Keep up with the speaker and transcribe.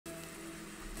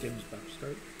Game's about to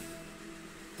start.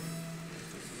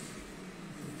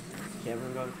 Okay,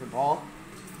 everyone going for ball.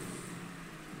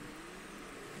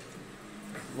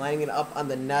 Lining it up on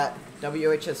the net.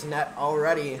 WHS net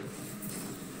already.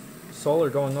 Solar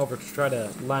going over to try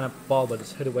to line up the ball, but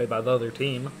it's hit away by the other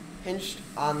team. Pinched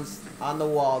on the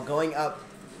wall, going up.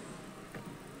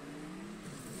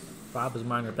 Bob is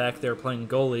minor back there playing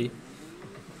goalie.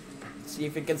 See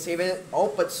if he can save it.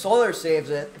 Oh, but Solar saves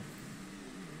it.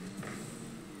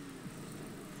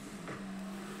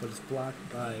 But it's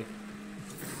blocked by...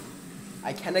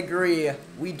 I can agree.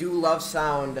 We do love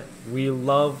sound. We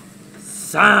love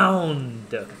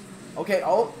sound! Okay,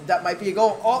 oh, that might be a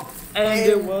goal. Oh, And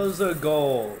it was a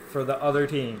goal for the other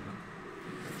team.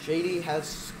 Shady has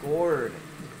scored.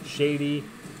 Shady.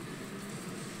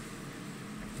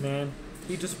 Man,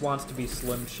 he just wants to be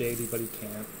Slim Shady, but he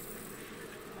can't.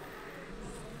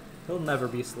 He'll never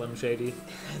be Slim Shady.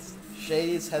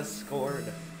 Shades has scored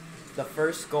the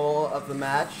first goal of the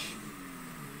match.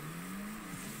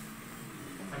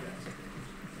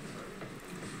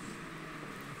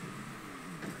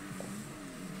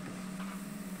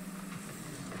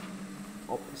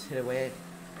 Oh, it's hit away.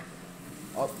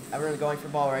 Oh, everyone's going for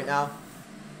ball right now.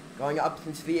 Going up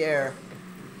into the air.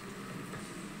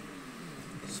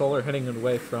 Solar hitting it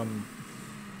away from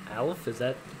Alf? Was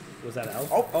that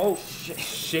Alf? Oh,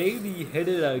 Shady hit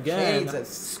it again. Shades has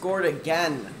scored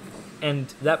again. And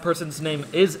that person's name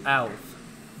is Alf.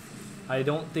 I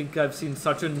don't think I've seen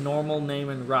such a normal name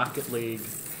in Rocket League.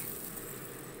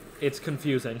 It's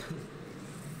confusing.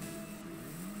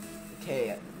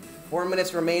 Okay, 4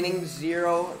 minutes remaining,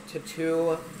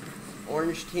 0-2.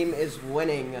 Orange team is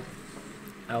winning.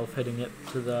 Alf hitting it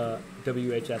to the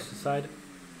WHS side.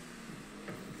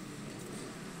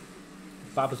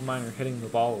 Bob is minor hitting the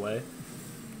ball away.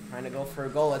 Trying to go for a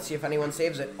goal. Let's see if anyone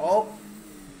saves it. Oh!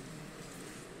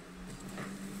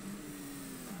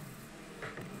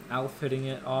 Alf hitting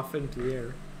it off into the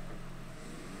air.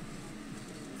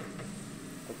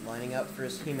 Lining up for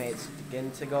his teammates to get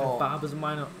into goal. And Bob is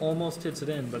minor almost hits it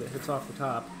in, but it hits off the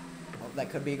top. Oh, that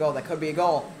could be a goal. That could be a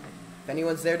goal. If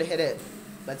anyone's there to hit it.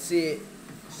 Let's see.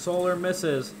 Solar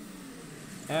misses.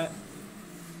 It's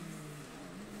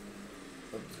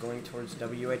going towards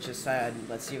WH's side.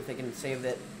 Let's see if they can save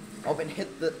it. Oh, it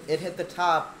hit the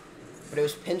top, but it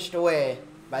was pinched away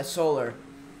by Solar.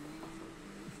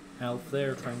 Alf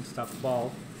there trying to stop the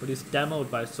ball, but he's demoed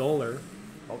by Solar.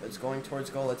 Oh, it's going towards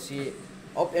goal. Let's see.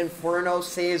 Oh, Inferno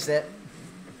saves it.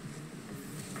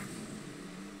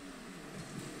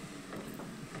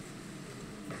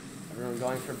 Everyone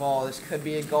going for ball. This could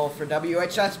be a goal for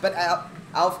WHS, but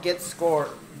Alf gets scored.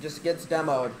 Just gets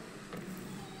demoed.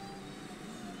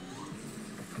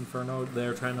 Inferno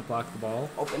there trying to block the ball.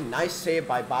 Oh, and nice save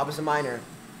by Bob as a minor.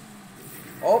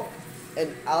 Oh,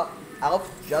 and Alf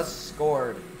just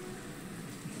scored.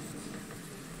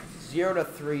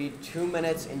 0-3, 2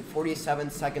 minutes and 47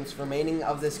 seconds remaining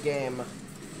of this game.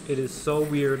 It is so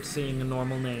weird seeing a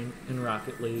normal name in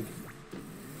Rocket League.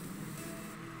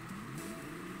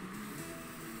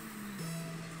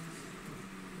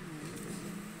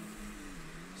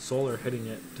 Solar hitting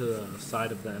it to the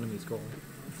side of the enemy's goal.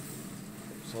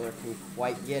 Solar can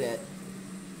quite get it.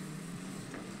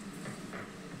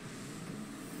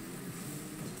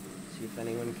 See if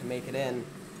anyone can make it in.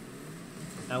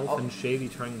 Alf and Shady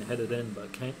trying to hit it in,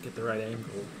 but can't get the right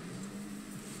angle.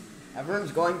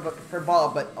 Everyone's going for ball,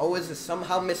 but Oz is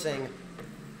somehow missing.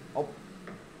 Oh,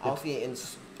 Alf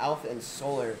and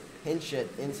Solar pinch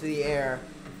it into the air,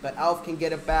 but Alf can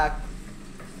get it back.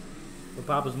 But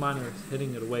Bob is minor is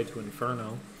hitting it away to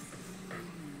Inferno.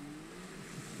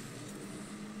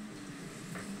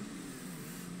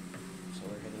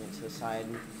 Solar hitting it to the side,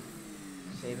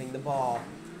 saving the ball.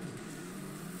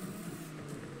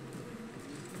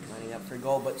 Lining up for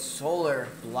goal, but Solar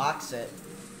blocks it.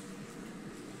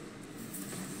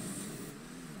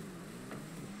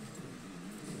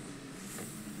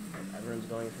 Everyone's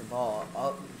going for ball.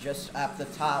 Oh, just at the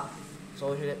top.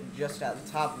 Solar hit it just at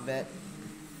the top of it.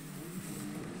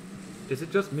 Is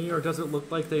it just me, or does it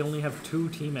look like they only have 2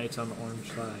 teammates on the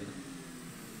orange side?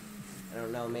 I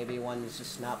don't know, maybe one's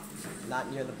just not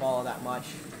near the ball that much.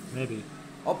 Maybe.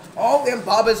 Oh, and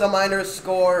Bob is a minor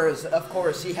scores. Of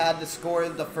course, he had to score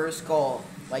the first goal,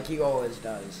 like he always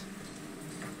does.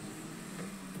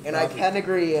 And I can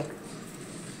agree.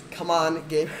 Come on,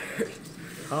 gamers.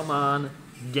 Come on,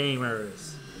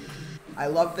 gamers. I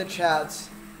love the chats.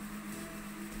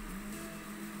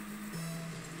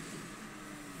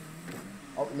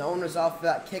 Oh, no one was off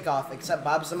that kickoff except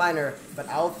Bob's the minor, but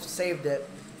Alf saved it.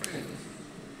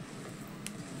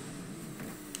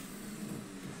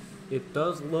 It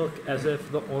does look as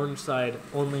if the orange side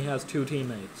only has 2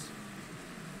 teammates.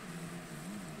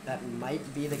 That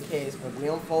might be the case, but we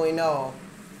don't fully know.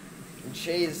 And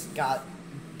Shay's got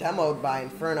demoed by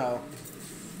Inferno.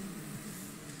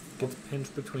 Gets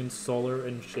pinched between Solar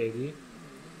and Shady.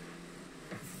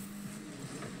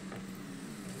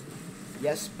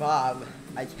 Yes, Bob.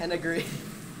 I can agree.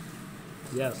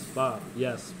 Yes, Bob.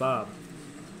 Yes, Bob.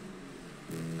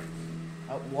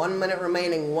 1 minute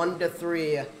remaining,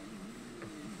 1-3.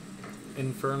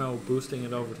 Inferno boosting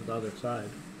it over to the other side.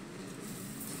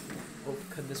 Oh,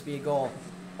 could this be a goal?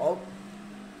 Oh,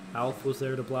 Alf was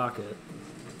there to block it.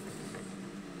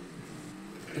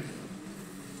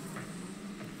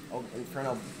 oh,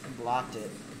 Inferno blocked it.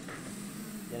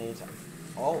 Getting it.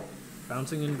 Oh,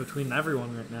 Bouncing in between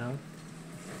everyone right now.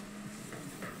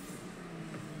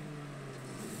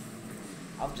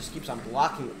 Alf just keeps on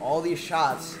blocking all these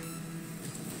shots.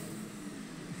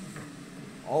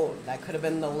 Oh, that could have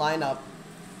been the lineup.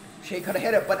 Shay could have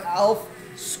hit it, but Alf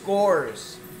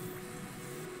scores.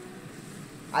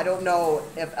 I don't know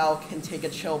if Alf can take a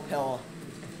chill pill.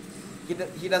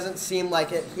 He doesn't seem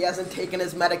like it. He hasn't taken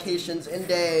his medications in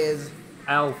days.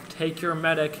 Alf, take your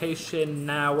medication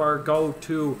now or go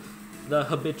to the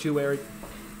habituary.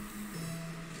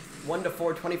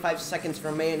 1-4, 25 seconds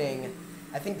remaining.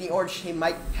 I think the Orange Team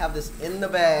might have this in the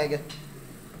bag.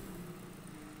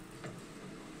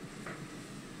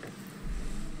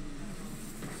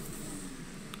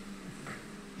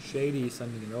 Shady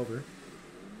sending it over.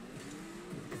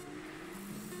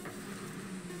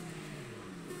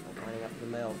 Lining up the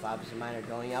middle. Bob's the Miner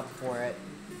going up for it.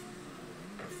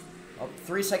 Oh,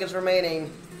 3 seconds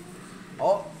remaining.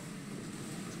 Oh,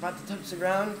 it's about to touch the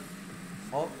ground.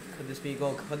 Oh, could this be a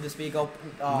goal? Could this be a goal?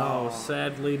 Oh. No,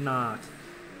 sadly not.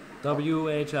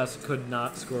 WHS could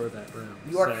not score that round.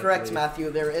 You are sadly. correct,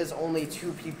 Matthew. There is only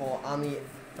 2 people on the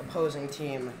opposing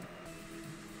team.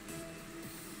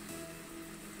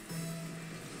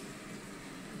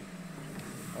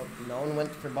 Oh, no one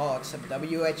went for ball except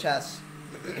WHS.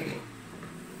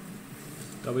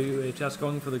 WHS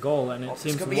going for the goal, and it This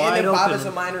seems could be wide in if open. Bob is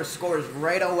a Miner scores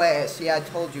right away. See, I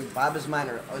told you, Bob is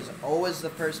Miner is always the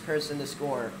first person to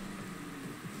score.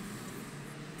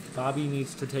 Bobby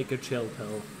needs to take a chill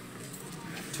pill.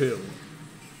 2.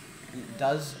 He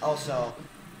does also.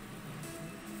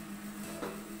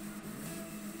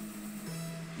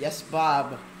 Yes,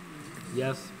 Bob.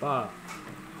 Yes, Bob.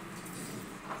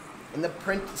 In the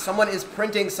print, someone is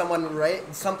printing something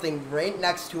right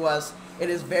next to us. It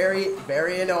is very,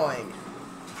 very annoying.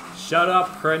 Shut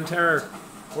up, printer.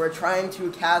 We're trying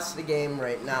to cast the game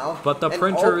right now. But the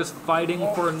printer is fighting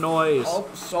for noise. Oh,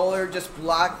 Solar just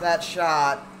blocked that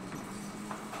shot.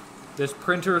 This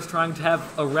printer is trying to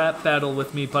have a rap battle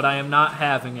with me, but I am not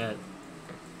having it.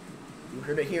 You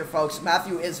heard it here, folks.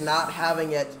 Matthew is not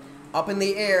having it. Up in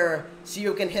the air. See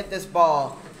who can hit this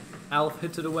ball. Alf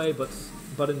hits it away, but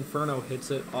Inferno hits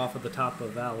it off of the top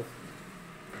of Alf.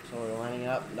 So we're lining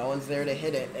up. No one's there to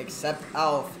hit it except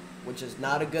Alf, which is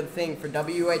not a good thing for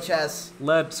WHS.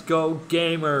 Let's go,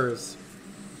 gamers.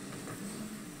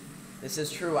 This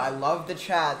is true. I love the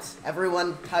chats.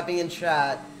 Everyone typing in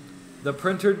chat. The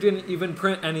printer didn't even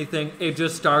print anything. It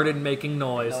just started making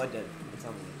noise. No, it didn't. It's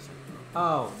on the website.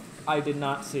 Oh, I did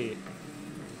not see.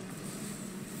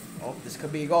 Oh, this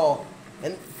could be a goal.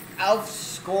 And Alf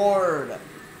scored.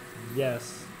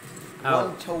 Yes.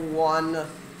 Alf. 1-1.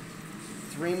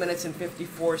 3 minutes and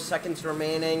 54 seconds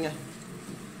remaining.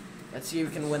 Let's see who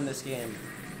can win this game.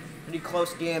 Pretty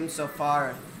close game so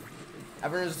far.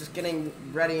 Everyone's just getting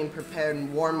ready and prepared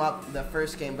and warm up the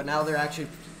first game, but now they're actually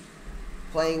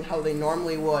playing how they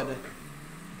normally would.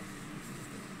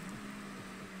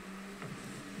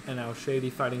 And now Shady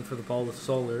fighting for the ball with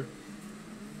Solar.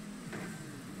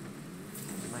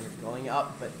 Miner going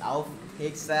up, but Alf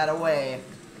takes that away.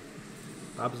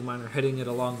 Bob's Miner hitting it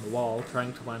along the wall,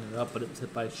 trying to line it up, but it's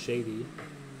hit by Shady.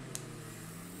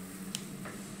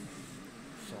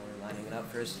 Solar lining it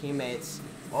up for his teammates.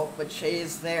 Oh, but Shay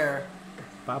is there.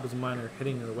 Bob's Miner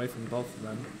hitting it away from both of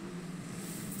them.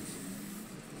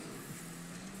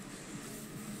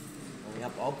 Going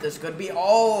up. Oh, this could be.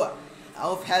 Oh!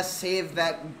 Alf has saved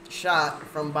that shot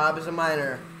from Bob is a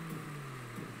Miner.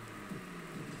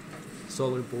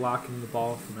 Solar blocking the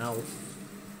ball from Alf.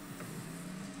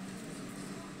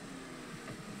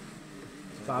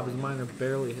 Bob is Miner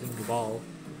barely hitting the ball.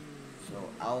 So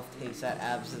Alf takes that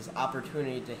Abs'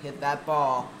 opportunity to hit that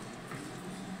ball.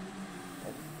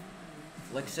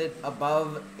 Flicks it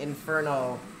above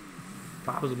Inferno.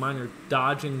 Bob is Miner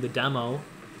dodging the demo.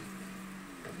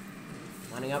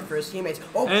 Lining up for his teammates.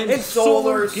 Oh, And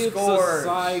Solar gets scores. a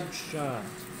side shot.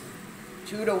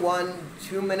 2-1,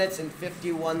 2 minutes and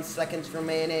 51 seconds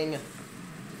remaining.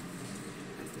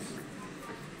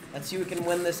 Let's see who can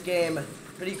win this game.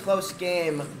 Pretty close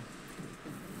game.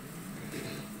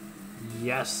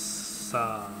 Yes.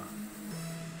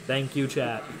 Thank you,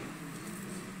 chat.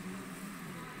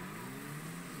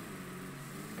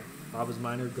 Bob is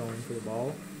Minor going for the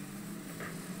ball.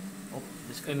 Oh,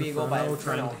 this could be a goal by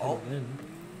trying Inferno. to hit it in.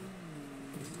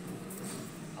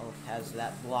 Elf has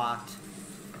that blocked.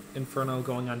 Inferno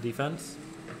going on defense.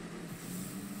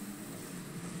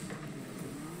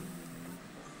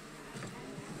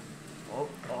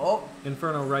 Oh.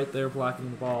 Inferno right there blocking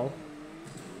the ball.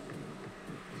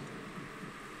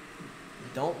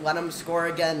 Don't let him score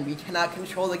again. We cannot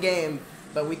control the game,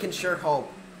 but we can sure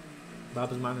hope.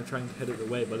 Bob is Minor trying to hit it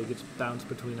away, but it gets bounced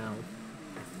between out.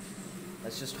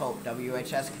 Let's just hope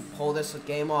WHS can pull this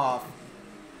game off.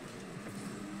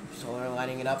 Solar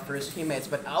lining it up for his teammates,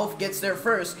 but Alf gets there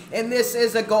first, and this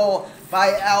is a goal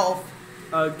by Alf.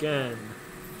 Again.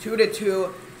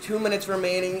 2-2, 2 minutes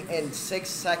remaining and 6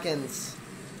 seconds.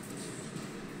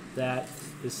 That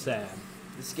is sad.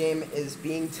 This game is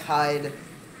being tied.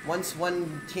 Once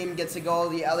one team gets a goal,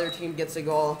 the other team gets a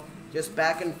goal. Just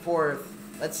back and forth.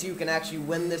 Let's see who can actually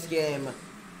win this game.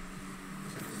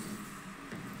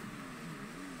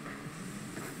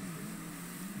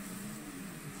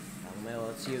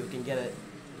 Let's see who can get it.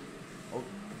 Oh,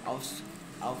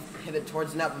 I'll hit it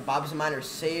towards the net, but Bob's Minor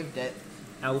saved it.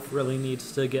 Alf really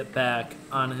needs to get back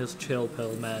on his chill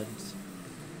pill meds.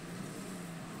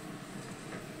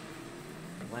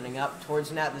 Lining up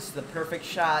towards net. This is the perfect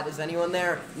shot. Is anyone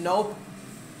there? Nope.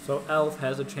 So Alf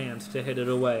has a chance to hit it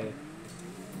away.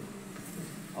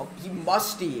 Oh, he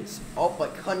musties. Oh,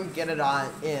 but couldn't get it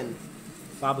on in.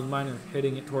 Bob is Minor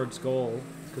hitting it towards goal.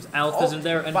 Because Alf isn't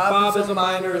there, and Bob is a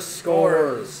Minor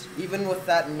scores. Even with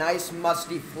that nice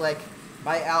musty flick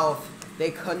by Alf,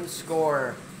 they couldn't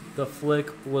score. The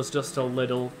flick was just a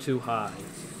little too high.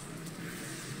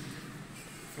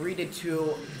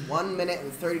 3-2, 1 minute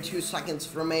and 32 seconds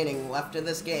remaining left of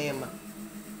this game.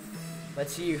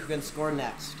 Let's see who can score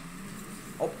next.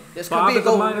 Oh, this could be a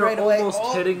goal right away. Almost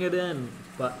hitting it in,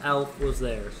 but Alf was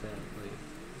there, sadly.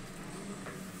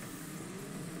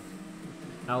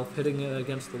 Alf hitting it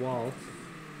against the wall.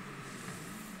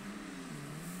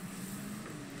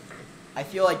 I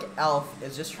feel like Alf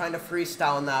is just trying to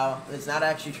freestyle now. He's not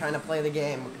actually trying to play the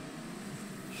game.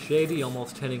 Shady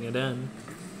almost hitting it in.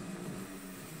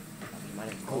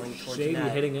 Shady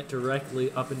hitting it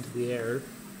directly up into the air.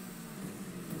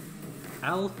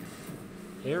 Alf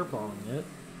airballing it.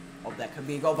 Oh, that could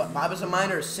be a goal, but Bob is a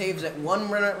Minor saves it.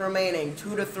 1 minute remaining,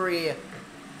 2-3.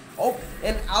 Oh,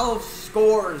 and Alf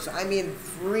scores. I mean,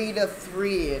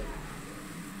 3-3.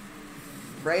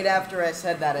 Right after I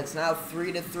said that, it's now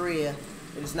 3-3.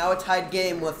 It is now a tied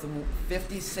game with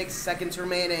 56 seconds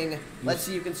remaining. Let's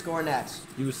see who can score next.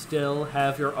 You still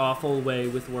have your awful way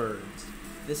with words.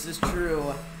 This is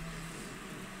true.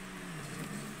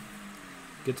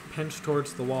 Gets pinched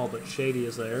towards the wall, but Shady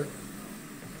is there.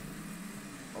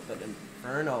 Oh, but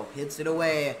Inferno hits it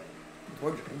away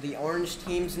toward the orange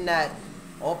team's net.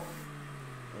 Oh,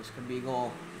 this could be a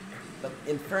goal. But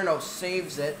Inferno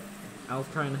saves it.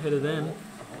 Alf trying to hit it in.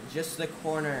 Just the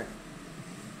corner.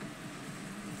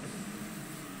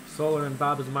 Solar and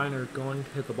Bob is Minor going to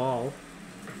hit the ball.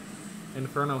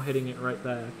 Inferno hitting it right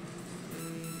back.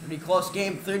 Pretty close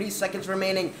game. 30 seconds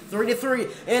remaining. 3-3.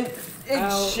 And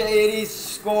Shady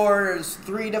scores.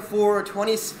 3-4.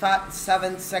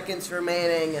 27 seconds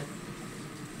remaining.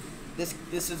 This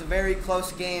is a very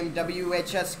close game.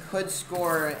 WHS could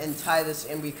score and tie this,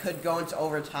 and we could go into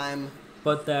overtime.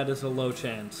 But that is a low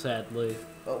chance, sadly.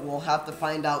 But we'll have to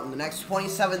find out in the next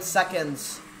 27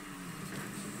 seconds.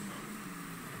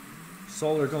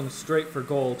 Solar going straight for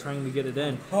goal, trying to get it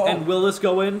in. Oh. And will this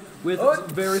go in with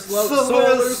very slow?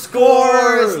 Solar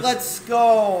scores! Let's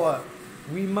go!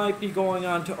 We might be going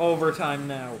on to overtime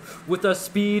now with a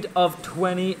speed of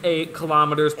 28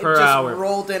 kilometers per hour. It just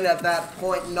rolled in at that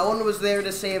point. No one was there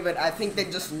to save it. I think they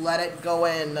just let it go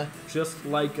in. Just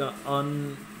like an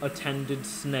unattended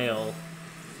snail.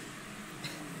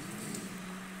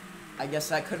 I guess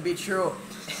that could be true.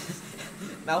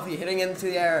 Malfi hitting into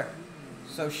the air.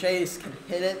 So Chase can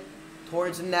hit it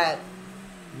towards the net.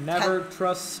 Never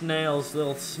trust snails.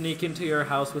 They'll sneak into your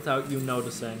house without you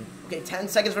noticing. Okay, 10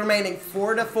 seconds remaining.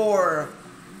 4-4.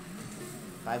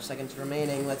 5 seconds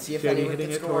remaining. Let's see if anyone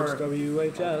can score. Towards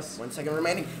WHS. 1 second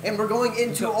remaining. And we're going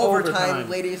into overtime,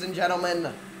 ladies and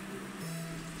gentlemen.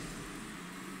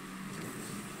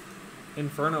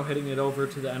 Inferno hitting it over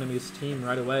to the enemy's team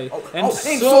right away. And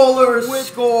Solar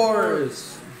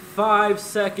scores. 5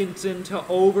 seconds into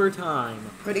overtime.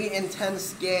 Pretty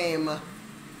intense game.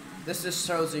 This just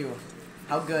shows you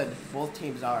how good both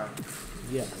teams are.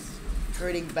 Yes.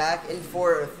 Trading back and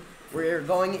forth. We're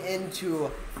going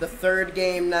into the third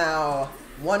game now.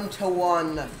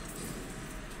 1-1.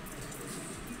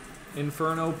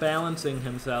 Inferno balancing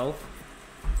himself.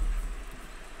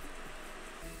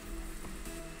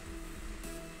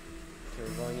 So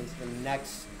we're going into the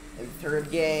next and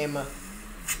third game.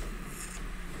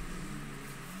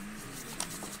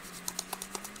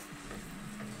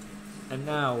 And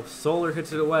now, Solar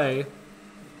hits it away.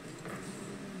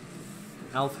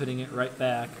 Alf hitting it right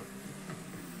back.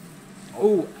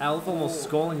 Oh, Alf almost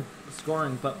scoring,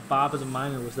 but Bob as a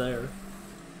minor was there.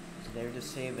 So there to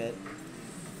save it.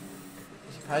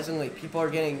 Surprisingly, people are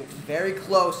getting very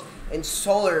close, and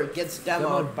Solar gets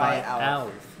demoed by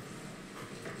Alf.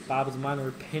 Bob as a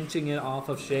minor pinching it off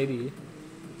of Shady.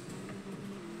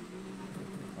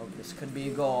 Oh, this could be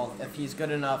a goal if he's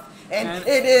good enough. And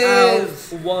it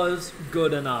Alf is! was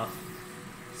good enough,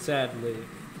 sadly.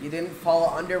 He didn't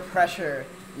fall under pressure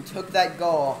and took that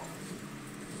goal.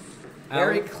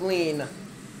 Very clean.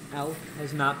 Alf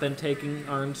has not been taking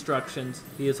our instructions.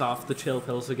 He is off the chill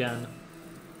pills again.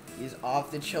 He's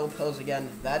off the chill pills again.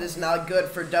 That is not good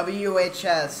for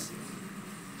WUHS.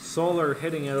 Solar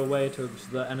hitting it away towards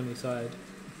the enemy side.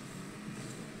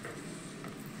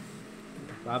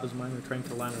 Bob is minor trying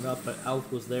to line it up, but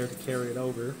Alf was there to carry it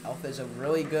over. Alf is a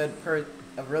really good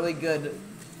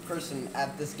person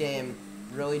at this game.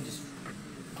 Really just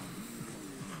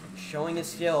showing his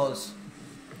skills.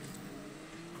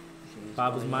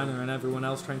 Bob is minor and everyone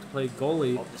else trying to play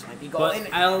goalie. Oh, this might be goal. But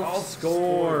And Alf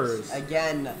scores.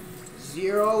 Again,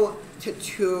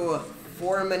 0-2.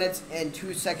 4 minutes and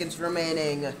 2 seconds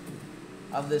remaining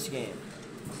of this game.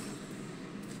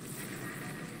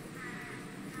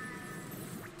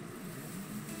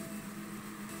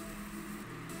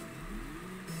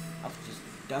 Alf just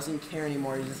doesn't care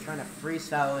anymore. He's just trying to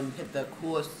freestyle and hit the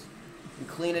coolest and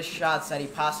cleanest shots that he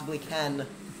possibly can.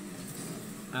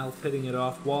 Alf hitting it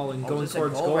off wall and going Just a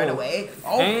towards goal goal. right away.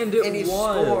 Oh, and he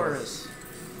scores.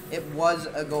 It was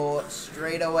a goal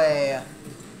straight away.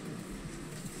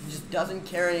 He just doesn't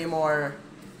care anymore.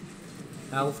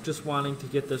 Alf just wanting to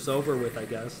get this over with, I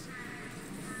guess.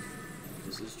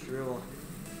 This is true.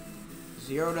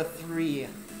 0-3.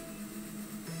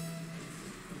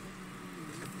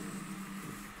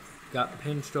 Got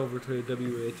pinched over to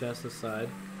WHS's side.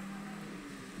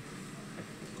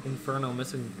 Inferno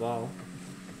missing the ball.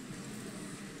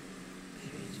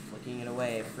 He's flicking it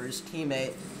away for his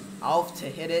teammate. Alf to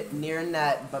hit it near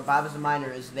net, but Bob as a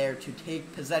minor is there to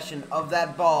take possession of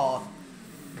that ball.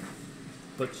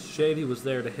 But Shady was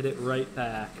there to hit it right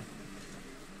back.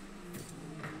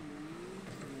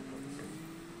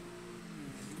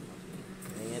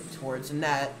 Bring it towards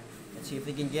net. Let's see if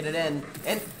they can get it in.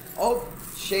 And, oh,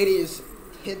 Shady's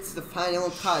hits the final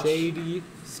touch. Shady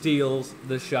steals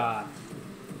the shot.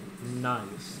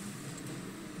 Nice.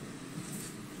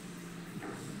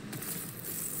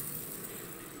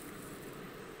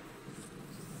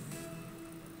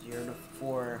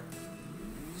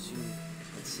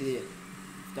 Let's see if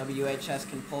WHS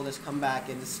can pull this comeback.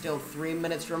 It is still 3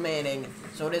 minutes remaining,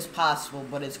 so it is possible,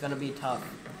 but it's going to be tough.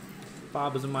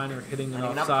 Bob is a minor hitting it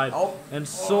Running offside. up. And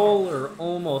Solar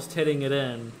almost hitting it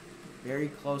in. Very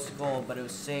close goal, but it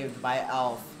was saved by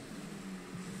Alf.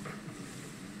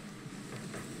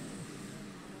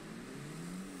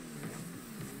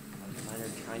 Minor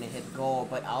trying to hit goal,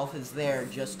 but Alf is there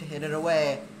just to hit it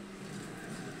away.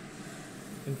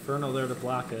 Inferno there to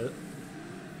block it.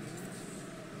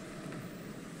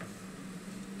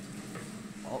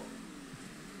 Oh.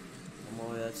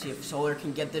 Let's see if Solar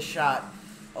can get this shot.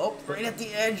 Oh, right at the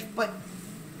edge, but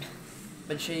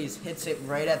Chase hits it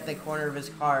right at the corner of his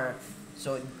car,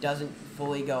 so it doesn't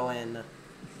fully go in.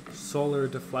 Solar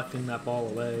deflecting that ball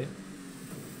away.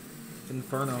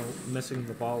 Inferno missing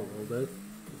the ball a little bit.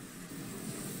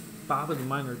 Bob and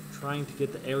Minor trying to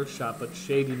get the air shot, but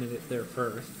Shady did it there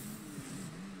first.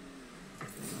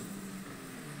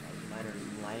 Minor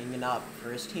lining it up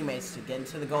for his teammates to get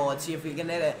into the goal. Let's see if we can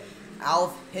hit it.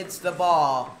 Alf hits the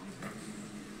ball.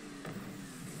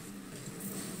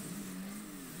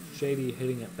 Shady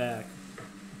hitting it back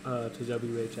to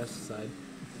WHS's side.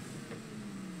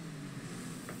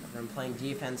 I'm playing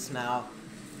defense now.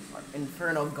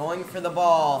 Inferno going for the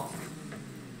ball.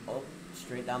 Oh,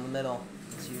 straight down the middle.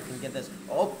 Let's see if we can get this.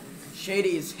 Oh,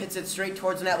 Shady's hits it straight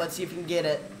towards the net. Let's see if he can get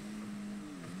it.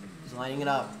 He's lining it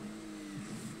up.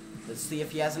 Let's see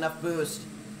if he has enough boost.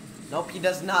 Nope, he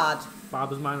does not.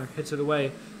 Bob is Minor hits it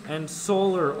away, and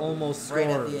Solar almost scores. Right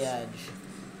at the edge.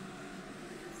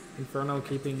 Inferno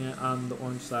keeping it on the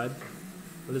orange side.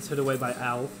 But it's hit away by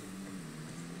Alf.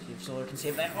 See if Solar can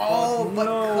save that. Oh, but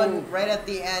no. couldn't. Right at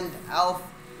the end, Alf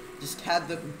just had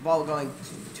the ball going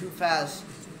too fast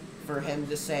for him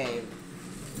to save.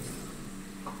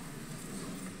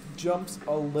 Jumps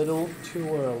a little too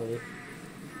early.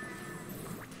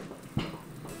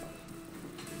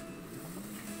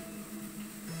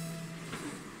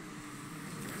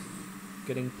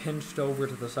 Getting pinched over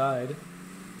to the side.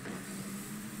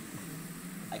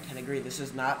 I can agree, this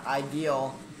is not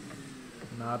ideal.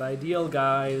 Not ideal,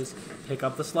 guys. Pick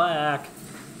up the slack.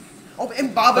 Oh,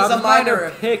 and Bob is a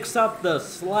minor. Picks up the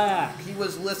slack. He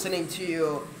was listening to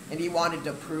you, and he wanted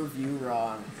to prove you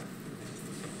wrong.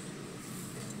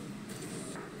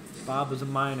 Bob is a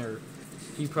minor.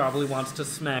 He probably wants to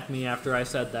smack me after I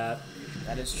said that.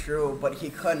 That is true, but he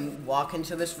couldn't walk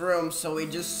into this room, so he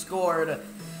just scored.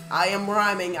 I am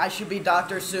rhyming. I should be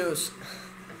Dr. Seuss.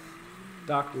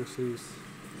 Dr. Seuss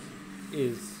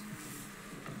is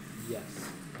yes.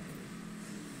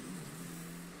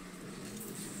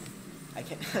 I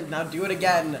can now do it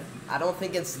again. I don't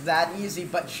think it's that easy,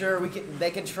 but sure,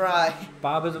 they can try.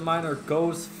 Bob is a minor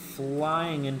goes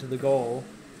flying into the goal.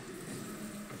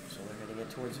 So they're hitting it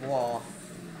towards the wall.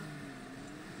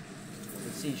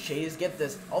 Let's see, Shady's get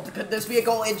this. Oh, could this be a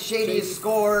goal? And Shady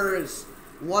scores.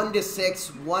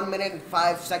 1-6, 1 minute and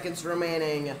 5 seconds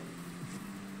remaining.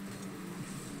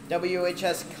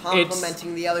 WHS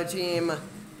complimenting the other team. Let's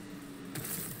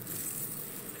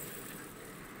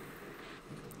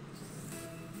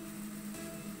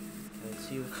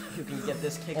see if you can get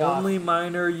this kick off. Only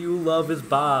minor you love is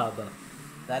Bob.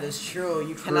 That is true.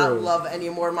 You cannot love any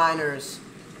more minors.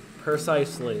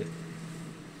 Precisely.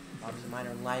 Bob's a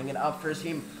minor lining it up for his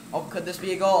team. Oh, could this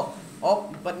be a goal?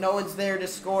 Oh, but no one's there to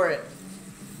score it.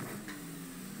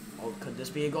 Oh, could this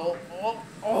be a goal?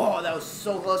 Oh, that was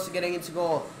so close to getting into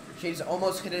goal. Shady's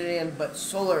almost hit it in, but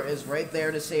Solar is right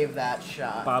there to save that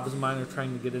shot. Bob is a minor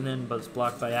trying to get it in, but it's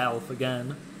blocked by Alf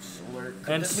again. Solar.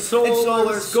 And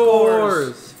Solar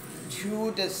scores!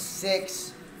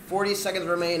 2-6, 40 seconds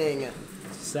remaining.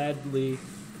 Sadly,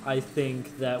 I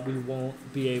think that we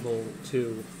won't be able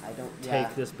to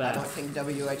take this back. I don't think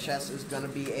WHS is going to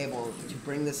be able to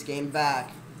bring this game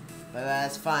back. But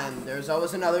that's fine. There's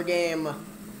always another game.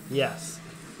 Yes,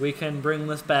 we can bring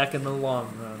this back in the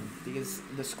long run. Because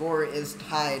the score is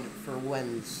tied for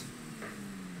wins.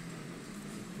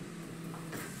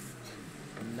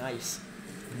 Nice.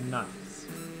 Nice.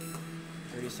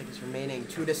 30 seconds remaining.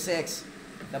 2-6.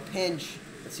 The pinch.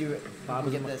 Let's see if we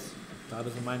can get this. Bob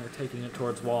is a minor taking it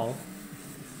towards wall.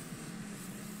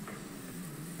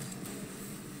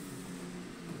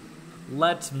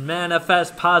 Let's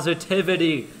manifest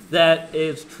positivity. That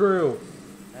is true.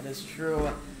 That is true.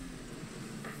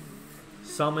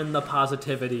 Summon the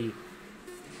positivity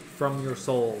from your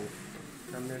soul.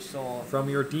 From your soul. From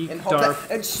your deep, And dark...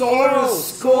 And Solar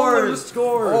scores!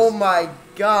 Scores! Oh my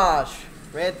gosh.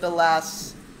 Right at the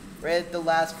last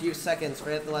few seconds.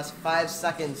 Right at the last 5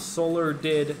 seconds. Solar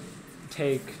did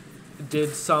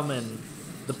summon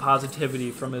the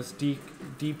positivity from his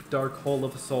deep, dark hole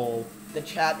of a soul. The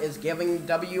chat is giving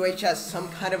WHS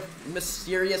some kind of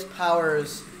mysterious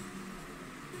powers.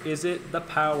 Is it the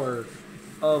power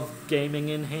of gaming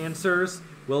enhancers?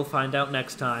 We'll find out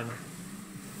next time.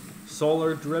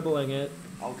 Solar dribbling it.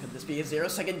 Oh, could this be a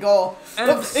 0-second goal?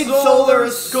 And Solar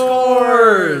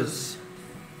scores!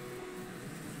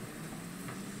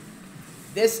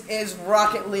 This is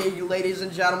Rocket League, ladies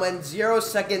and gentlemen. 0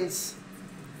 seconds.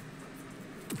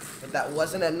 But that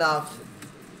wasn't enough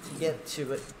to get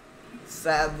to it.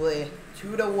 Sadly,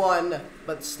 2-1,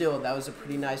 but still, that was a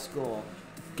pretty nice goal.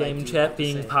 Game chat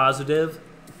being positive.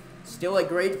 Still a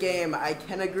great game. I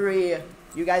can agree.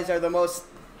 You guys are the most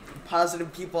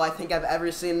positive people I think I've ever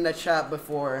seen in the chat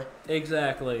before.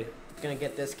 Exactly. Gonna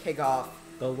get this kickoff.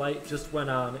 The light just went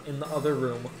on in the other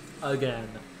room again.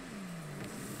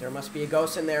 There must be a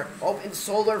ghost in there. Oh, and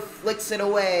Solar flicks it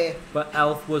away. But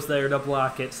Alf was there to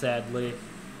block it, sadly.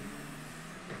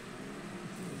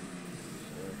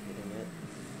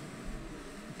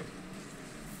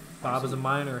 Bob is a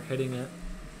minor hitting it.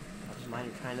 Bob's a minor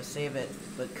trying to save it,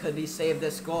 but could he save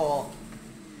this goal?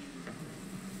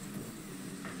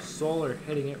 Solar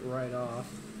hitting it right off.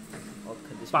 Oh,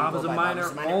 could this Bob be is a by minor,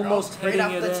 Bob is a minor. almost right hitting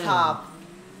off it the in. top.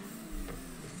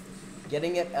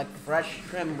 Getting it a fresh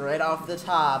trim right off the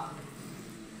top.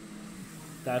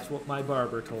 That's what my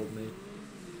barber told me.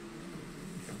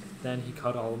 Then he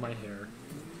cut all of my hair.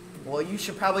 Well, you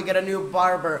should probably get a new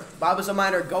barber. Bob is a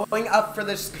minor going up for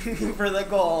this for the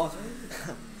goal.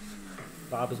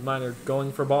 Bob is minor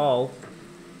going for ball.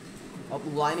 Oh,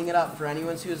 lining it up for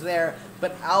anyone who's there.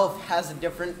 but Alf has a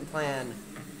different plan.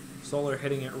 Solar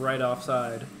hitting it right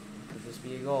offside. Could this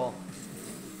be a goal?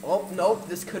 Oh, nope,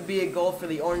 this could be a goal for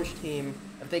the orange team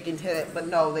if they can hit it, but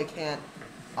no, they can't.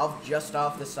 Alf just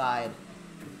off the side.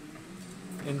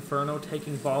 Inferno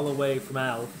taking ball away from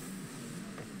Alf.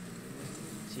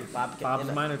 See if Bob can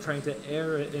Bob's Miner trying to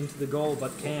air it into the goal,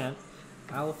 but can't.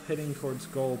 Alf hitting towards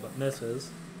goal, but misses.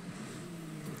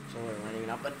 Solar lining it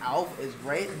up, but Alf is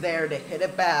right there to hit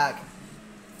it back.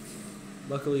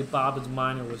 Luckily, Bob's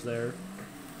Miner was there.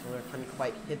 Solar couldn't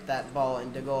quite hit that ball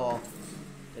into goal.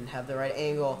 Didn't have the right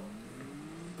angle.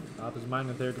 Bob's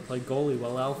Miner there to play goalie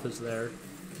while Alf is there.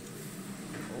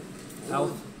 Oh.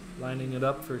 Alf lining it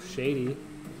up for Shady.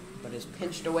 But is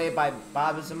pinched away by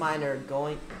Bob's Miner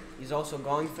going. He's also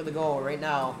going for the goal right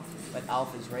now, but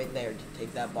Alf is right there to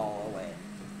take that ball away.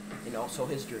 And also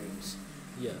his dreams.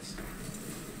 Yes.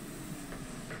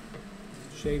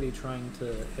 Shady trying to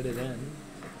hit it in,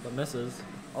 but misses.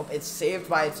 Oh, it's saved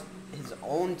by his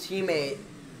own teammate.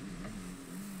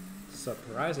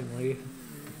 Surprisingly.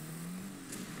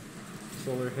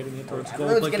 Solar hitting it towards goal,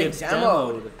 Everyone's but getting gets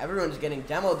demoed. demoed. Everyone's getting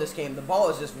demoed this game. The ball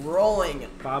is just rolling.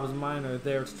 Bob's Miner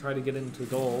there to try to get into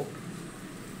goal.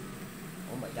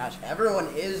 Oh my gosh, everyone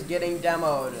is getting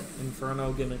demoed.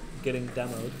 Inferno getting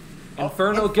demoed. Oh,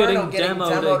 Inferno getting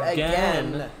demoed demoed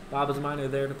again. again. Bob's Miner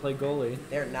there to play goalie.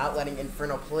 They're not letting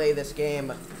Inferno play this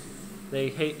game. They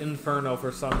hate Inferno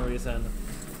for some reason.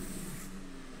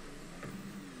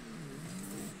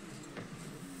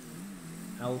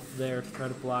 Alf there to try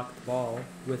to block the ball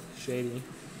with Shady.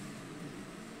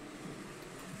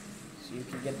 So you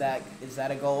can get that. Is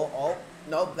that a goal? Oh,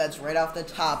 nope, that's right off the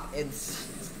top. It's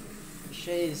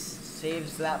Shays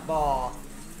saves that ball.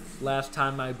 Last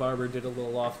time my barber did a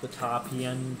little off the top, he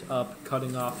ended up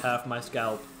cutting off half my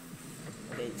scalp.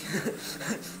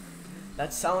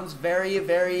 That sounds very,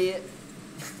 very...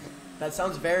 That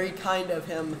sounds very kind of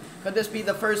him. Could this be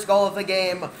the first goal of the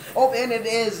game? Oh, and it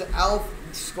is. Alf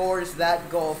scores that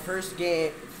goal. First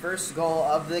goal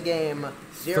of the game.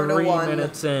 0-1. 3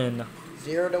 minutes in.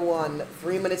 0-1.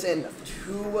 3 minutes in.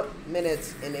 2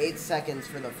 minutes and 8 seconds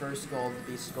for the first goal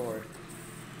to be scored.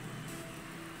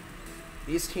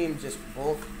 These teams just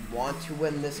both want to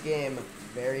win this game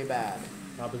very bad.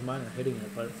 Bob's Miner hitting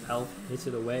it, but Alf hits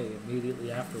it away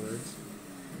immediately afterwards.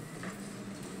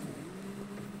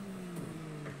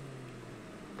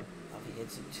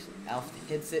 Alf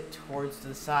hits it towards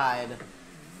the side.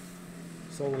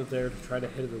 Solar there to try to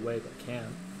hit it away, but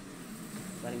can't.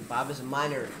 Letting Bob's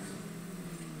Miner.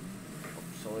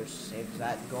 Solar saves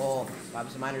that goal.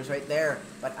 Bob's Miner's right there,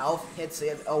 but Alf hits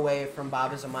it away from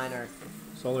Bob's Miner.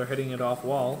 Solar hitting it off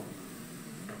wall.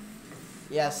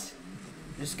 Yes,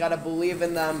 you just gotta believe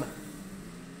in them.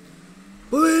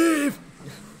 Believe!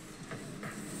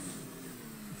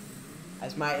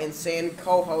 As my insane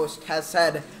co-host has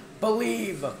said,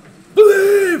 believe.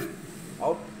 Believe!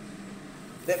 Oh,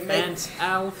 that meant And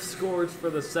Alf scores for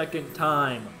the second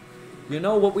time. You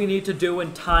know what we need to do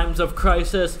in times of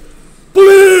crisis?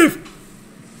 Believe!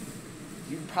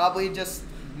 you probably just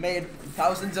made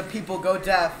thousands of people go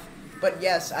deaf. But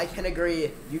yes, I can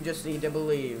agree. You just need to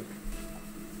believe.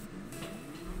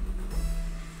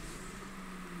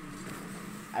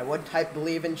 I would type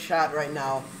believe in chat right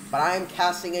now, but I am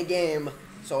casting a game,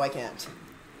 so I can't.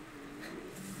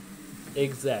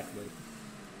 Exactly.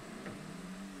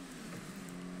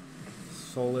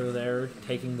 Solar there,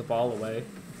 taking the ball away.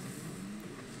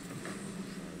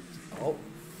 Oh,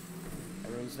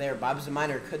 everyone's there. Bob's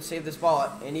Miner could save this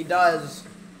ball, and he does.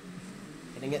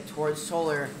 Hitting it towards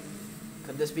Solar.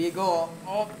 Could this be a goal?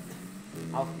 Oh,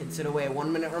 Alf hits it away.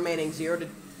 1 minute remaining.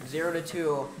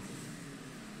 0-2.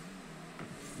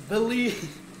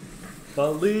 Believe.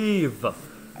 Believe.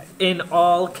 In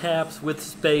all caps with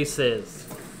spaces.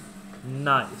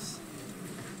 Nice.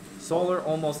 Solar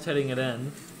almost hitting it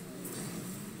in.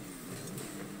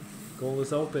 Goal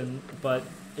is open, but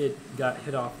it got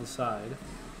hit off the side.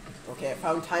 Okay, I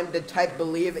found time to type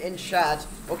believe in chat.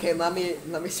 Okay, let me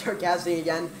start casting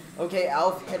again. Okay,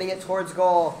 Alf hitting it towards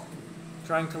goal.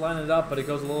 Trying to line it up, but it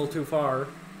goes a little too far.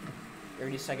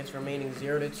 30 seconds remaining,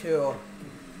 0-2.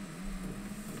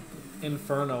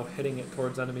 Inferno hitting it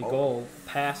towards enemy goal,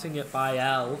 passing it by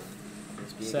Alf.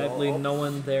 Sadly, no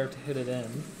one there to hit it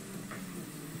in.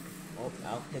 Oh,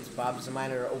 Alf hits Bob's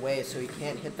Miner away, so he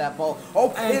can't hit that ball.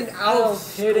 Oh, and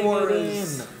Alf hitting it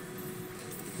in.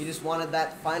 He just wanted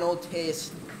that final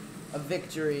taste of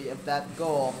victory of that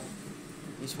goal.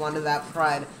 He just wanted that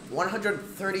pride.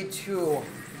 132.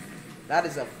 That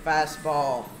is a fast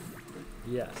ball.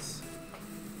 Yes.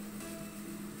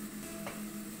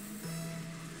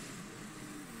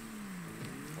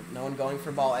 No one going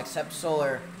for ball except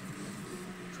Solar.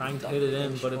 trying to hit it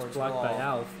in, Inch but it's towards blocked by wall.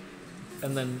 Alf.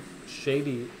 And then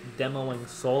Shady demoing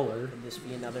Solar. Could this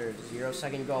be another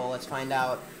 0-second goal? Let's find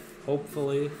out.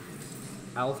 Hopefully,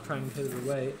 Alf trying to hit it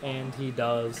away, and he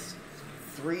does.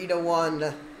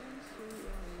 3-1.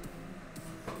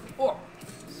 Oh.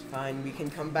 It's fine. We can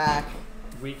come back.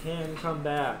 We can come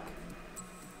back.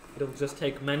 It'll just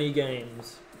take many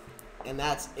games. And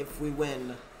that's if we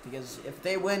win. Because if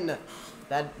they win,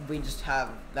 that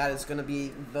is going to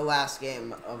be the last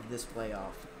game of this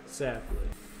playoff. Sadly.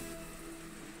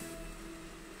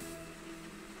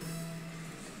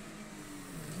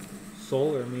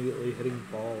 Solar immediately hitting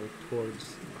the ball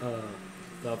towards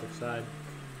the other side.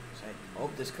 Oh,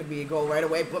 this could be a goal right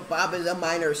away, but Bob is a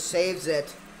minor saves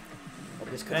it. Oh,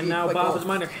 this could And be a now quick Bob goal. is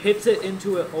Minor hits it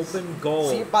into an open goal.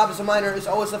 See, Bob is a minor is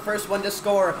always the first one to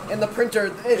score, and the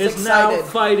printer is Is now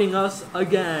excited. fighting us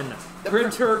again. The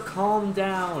Printer, calm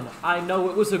down. I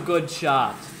know it was a good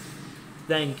shot.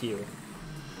 Thank you.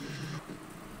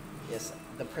 Yes,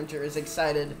 the printer is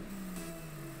excited.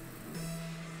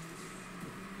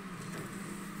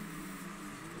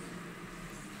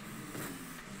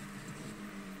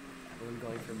 Everyone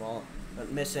going for ball,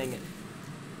 but missing.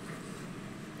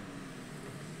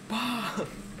 Bob!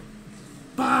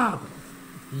 Bob!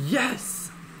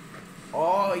 Yes!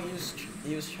 Oh,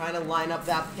 he was trying to line up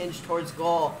that pinch towards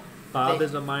goal. Bob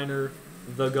is a Minor,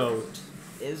 the GOAT.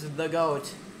 Is the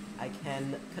GOAT. I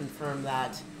can confirm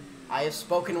that. I have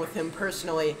spoken with him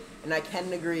personally, and I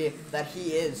can agree that he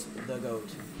is the GOAT.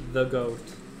 The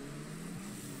GOAT.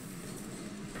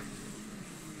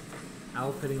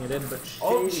 Alf hitting it in, but Shady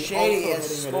also has hitting it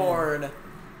in. scored.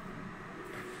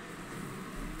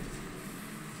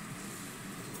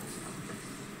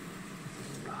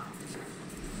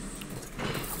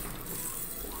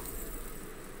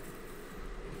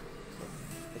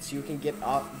 So you can get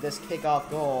off this kickoff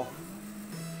goal.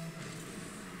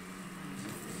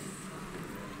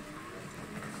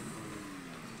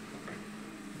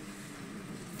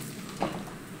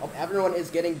 Oh, everyone is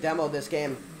getting demoed this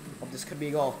game. Oh, this could be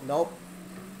a goal. Nope.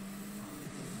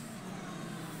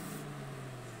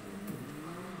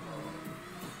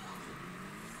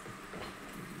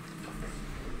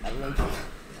 Everyone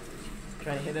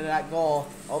trying to hit it at goal.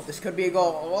 Oh, this could be a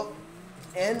goal. Oh,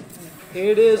 and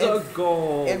It is a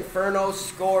goal. Inferno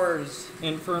scores.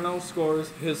 Inferno scores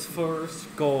his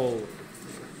first goal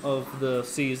of the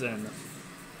season.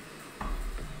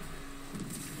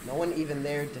 No one even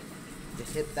there to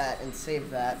hit that and save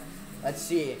that. Let's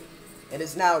see. It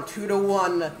is now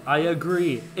 2-1. I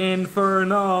agree.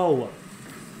 Inferno!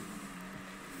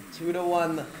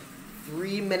 2-1.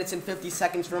 3 minutes and 50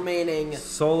 seconds remaining.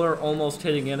 Solar almost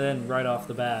hitting it in right off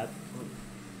the bat.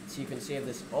 So you can save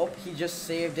this. Oh, he just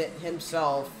saved it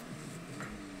himself.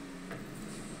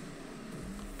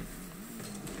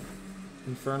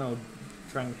 Inferno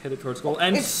trying to hit it towards goal.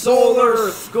 And It's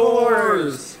Solar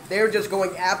scores! They're just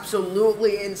going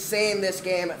absolutely insane this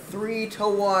game.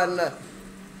 3-1.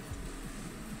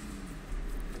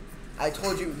 I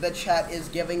told you the chat is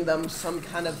giving them some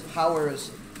kind of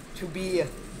powers to be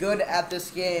good at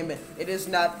this game. It is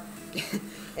not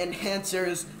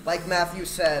enhancers like Matthew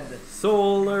said.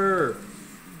 Solar!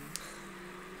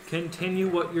 Continue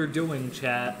what you're doing,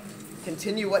 chat.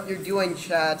 Continue what you're doing,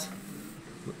 chat.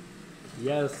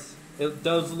 Yes, it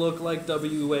does look like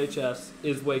WUHS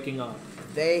is waking up.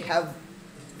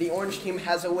 The orange team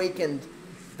has awakened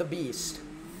the beast,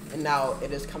 and now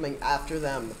it is coming after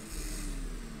them.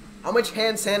 How much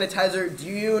hand sanitizer do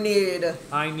you need?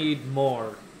 I need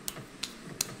more.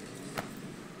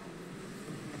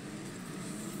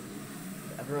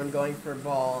 Everyone going for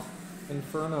ball.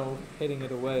 Inferno hitting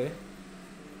it away.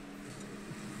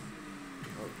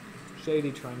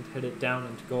 Shady trying to hit it down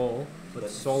into goal, but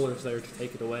Solar's there to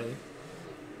take it away.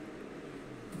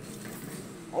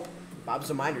 Oh, Bob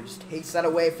Zeminder just takes that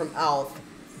away from Alf,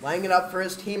 laying it up for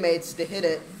his teammates to hit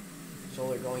it.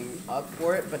 Solar going up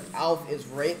for it, but Alf is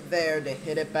right there to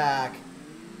hit it back.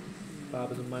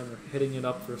 Bob is a Minor hitting it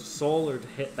up for Solar to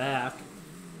hit back.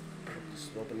 Just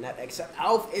open net, except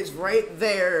Alf is right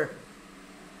there.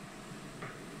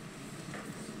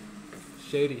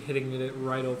 Shady hitting it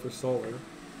right over Solar.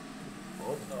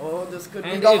 Oh, this could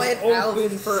be And goal, it's and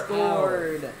open Alf for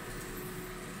scored.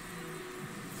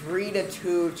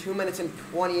 3-2, 2 minutes and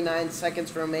 29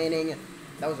 seconds remaining.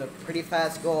 That was a pretty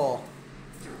fast goal.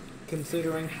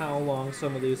 Considering how long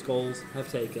some of these goals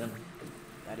have taken.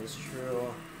 That is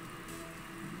true.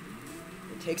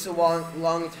 It takes a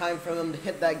long time for them to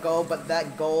hit that goal, but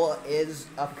that goal is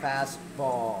a fast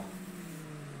ball.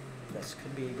 This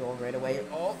could be a goal right away.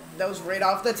 Oh, that was right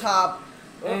off the top.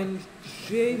 And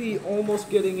Shady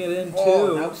almost getting it in too.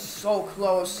 Oh, that was so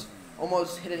close.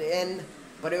 almost hit it in,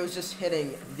 but it was just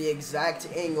hitting the exact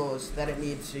angles that it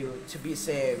needs to be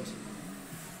saved.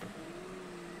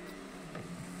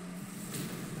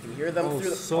 You can hear them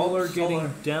through the Solar getting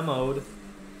demoed.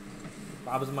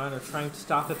 Bob's Miner trying to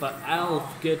stop it, but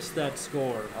Alf gets that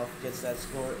score. Alf gets that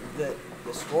score. The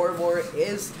scoreboard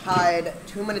is tied.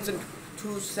 2 minutes and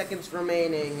 2 seconds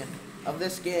remaining of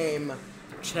this game.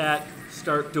 Chat,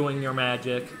 start doing your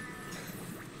magic.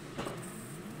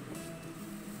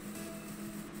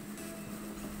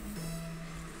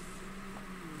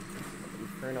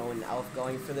 Inferno and Alf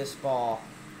going for this ball.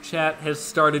 Chat has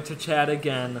started to chat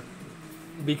again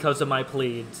because of my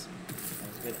pleads.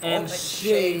 And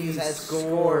Shades has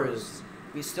scores.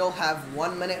 We still have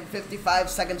 1 minute and 55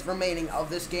 seconds remaining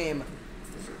of this game.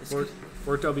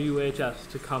 For WHS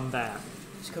to come back.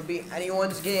 This could be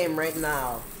anyone's game right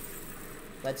now.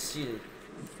 Let's see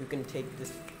who can take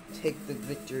the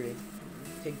victory.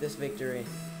 Take this victory.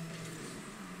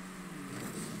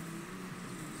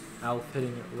 Alf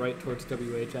hitting it right towards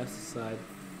WHS's side.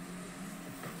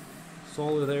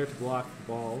 Solar there to block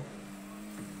the ball.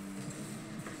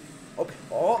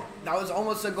 Oh, that was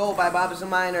almost a goal by Bob's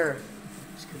Miner.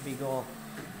 This could be goal.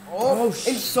 Oh, and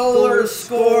Solar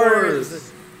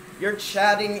scores. Your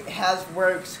chatting has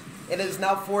worked. It is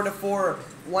now 4-4.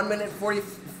 1 minute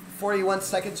 41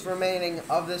 seconds remaining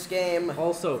of this game.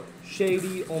 Also,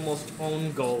 Shady almost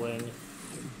own goaling.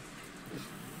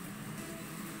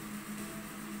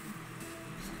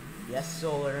 Yes,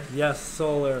 Solar. Yes,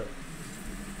 Solar.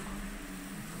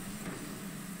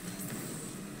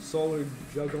 Solar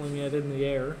juggling it in the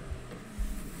air.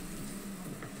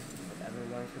 Everyone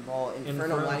going for the ball.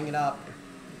 Inferno lining it up.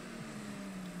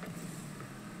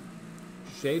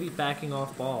 Shady backing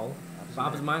off ball.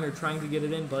 Bob's Miner trying to get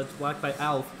it in, but it's blocked by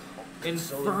Alf.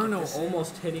 Inferno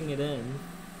almost hitting it in.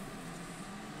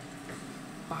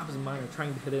 Bob's Miner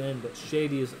trying to hit it in, but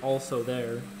Shady is also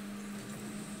there.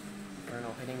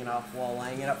 Inferno hitting it off wall,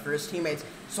 lining it up for his teammates.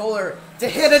 Solar to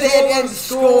hit it in and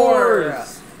score!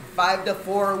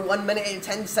 5-4, 1 minute and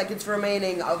 10 seconds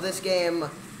remaining of this game.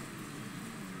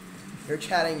 Your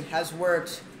chatting has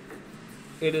worked.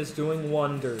 It is doing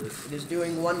wonders. It is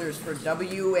doing wonders for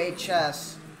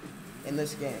WHS in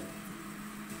this game.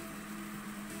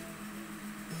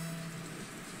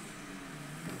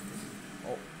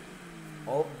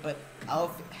 Oh, but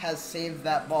Alf has saved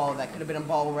that ball. That could have been a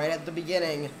ball right at the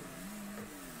beginning.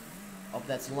 Oh,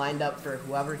 that's lined up for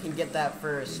whoever can get that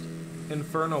first.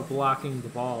 Inferno blocking the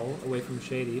ball away from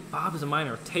Shady. Bob's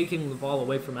Miner taking the ball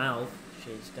away from Alf.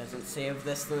 Shades doesn't save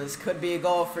this, then this could be a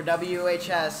goal for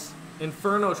WHS.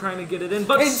 Inferno trying to get it in,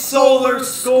 but and Solar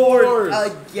scores!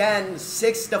 Again,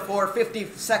 6-4, 50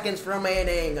 seconds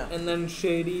remaining. And then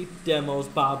Shady demos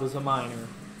Bob's Miner.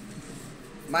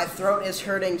 My throat is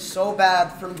hurting so bad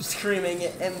from screaming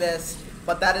in this,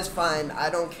 but that is fine. I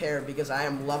don't care because I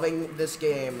am loving this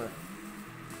game.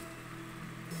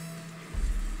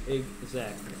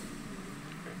 Exactly.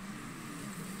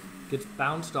 Gets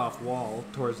bounced off wall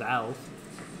towards Alf,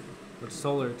 with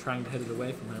Solar trying to hit it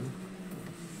away from him.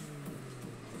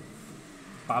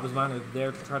 Bob's Miner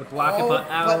there to try to block it, but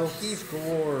Alf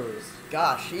scores.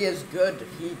 Gosh, he is good.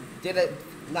 He did a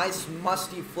nice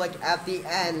musty flick at the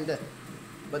end,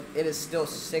 but it is still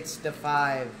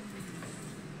 6-5.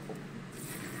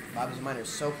 Bob's Miner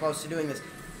so close to doing this.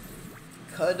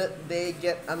 Could they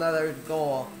get another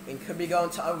goal? It could be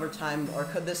going to overtime, or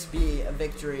could this be a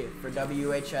victory for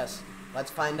WHS? Let's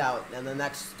find out in the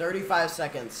next 35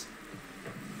 seconds.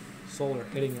 Solar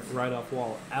hitting it right off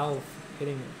wall. Alf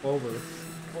hitting it over.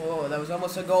 Oh, that was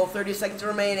almost a goal. 30 seconds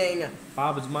remaining.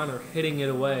 Bob's Miner hitting it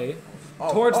away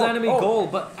towards the enemy goal,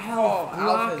 but Alf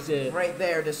blocked it. Right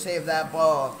there to save that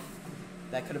ball.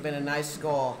 That could have been a nice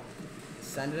goal.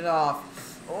 Send it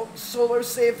off. Oh, Solar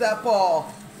saved that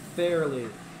ball. Barely.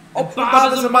 Oh,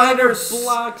 Bob's Miner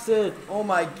blocks it. Oh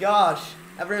my gosh.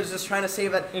 Everyone's just trying to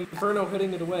save it. Inferno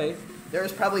hitting it away.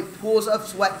 There's probably pools of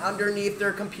sweat underneath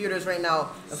their computers right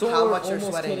now of Solar how much they're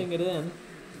almost sweating. hitting it in.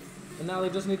 And now they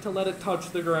just need to let it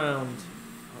touch the ground.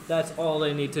 That's all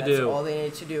they need to do. That's all they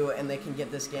need to do, and they can get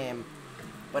this game.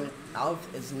 But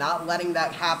Alf is not letting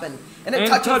that happen. And it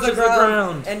touches the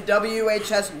ground. And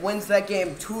WHS wins that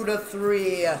game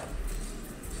 2-3.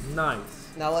 Nice.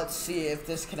 Now let's see if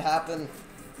this could happen.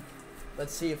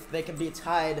 Let's see if they can be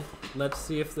tied. Let's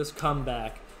see if this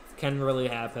comeback can really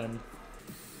happen.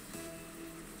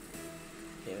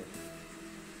 Okay.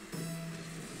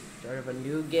 Start of a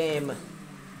new game.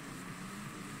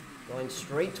 Going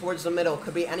straight towards the middle.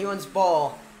 Could be anyone's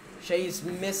ball. Shays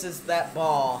misses that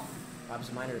ball.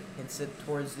 Bob's Miner hits it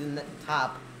towards the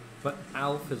top. But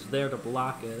Alf is there to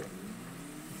block it.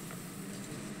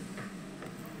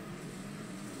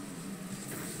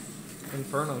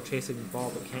 Inferno chasing the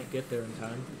ball but can't get there in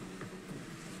time.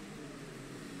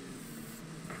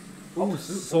 Ooh,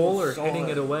 Solar hitting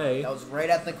it away. That was right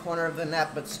at the corner of the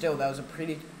net, but still, that was a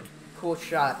pretty cool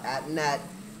shot at net.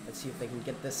 Let's see if they can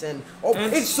get this in. Oh,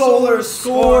 And it's Solar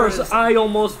scores! I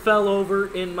almost fell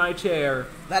over in my chair.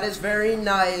 That is very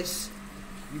nice.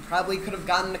 You probably could have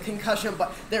gotten a concussion,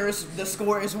 but the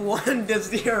score is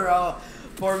 1-0.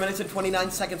 4 minutes and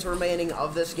 29 seconds remaining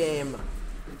of this game.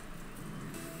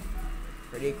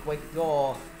 Pretty quick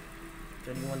goal.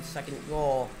 31-second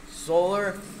goal.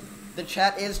 Solar. The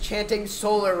chat is chanting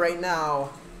Solar right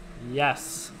now.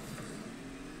 Yes.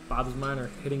 Bob's Miner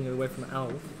hitting it away from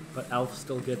Elf, but Elf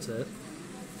still gets it.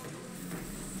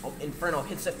 Oh, Inferno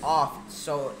hits it off,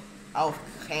 so Elf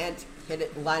can't hit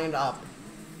it lined up.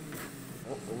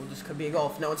 Oh, this could be a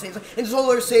goal. No, it saves it. And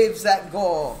Solar saves that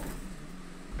goal.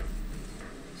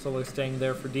 Solar staying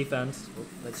there for defense.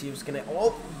 Let's see who's gonna.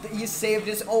 Oh, he saved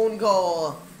his own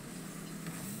goal.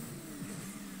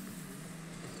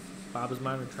 Bob's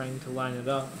Miner trying to line it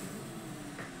up,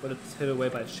 but it's hit away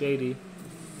by Shady.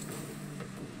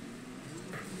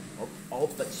 Oh,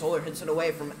 but Solar hits it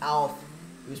away from Alf,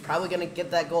 who's probably gonna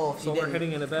get that goal if he Solar didn't.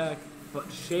 hitting in it back,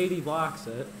 but Shady blocks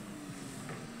it.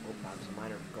 Oh, Bob's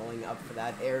Miner going up for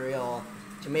that aerial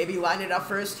to maybe line it up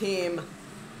for his team.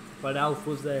 But Alf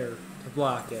was there to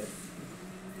block it.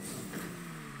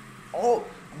 Oh,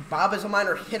 Bob as a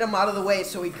Miner hit him out of the way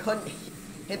so he couldn't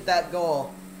hit that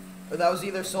goal. Or that was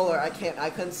either Solar. I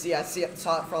couldn't see.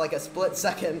 Saw it for like a split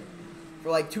second,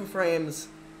 for like 2 frames.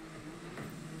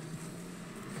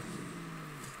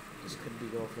 This could be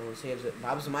goal if no one saves it.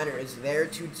 Bob as a Miner is there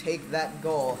to take that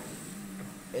goal.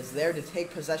 Is there to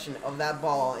take possession of that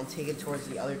ball and take it towards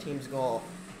the other team's goal.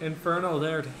 Inferno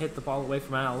there to hit the ball away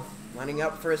from Alf. Lining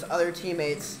up for his other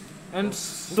teammates. And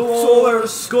Solar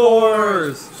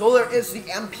scores! Solar is the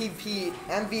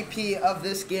MVP of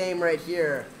this game right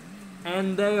here.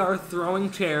 And they are throwing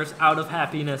chairs out of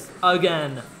happiness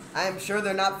again. I am sure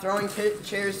they're not throwing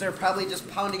chairs, they're probably just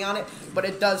pounding on it, but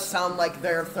it does sound like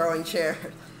they're throwing chairs.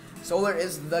 Solar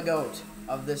is the GOAT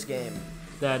of this game.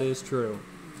 That is true.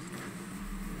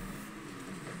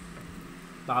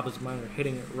 Bob's Miner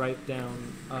hitting it right down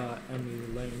Emmy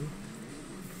Lane.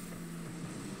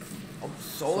 Oh,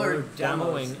 Solar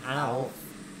demoing demoing Alf.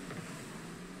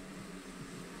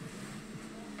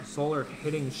 Solar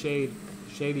hitting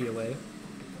Shady away.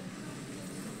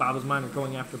 Bob's Miner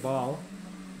going after ball.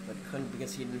 But couldn't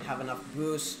because he didn't have enough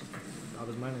boost.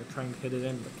 Bob's Miner trying to hit it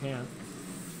in, but can't.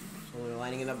 Solar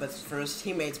lining it up for his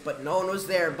teammates, but no one was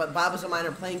there. But Bob is a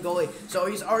Miner playing goalie, so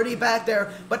he's already back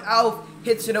there. But Alf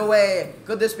hits it away.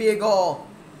 Could this be a goal?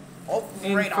 Oh,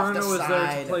 right off the Inferno is there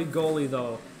side. to play goalie,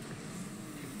 though.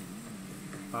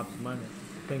 Bob's Miner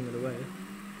hitting it away.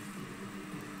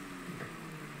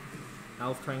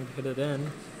 Alf trying to hit it in,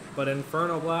 but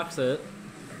Inferno blocks it.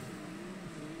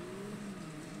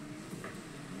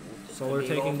 Solar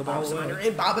taking the ball away.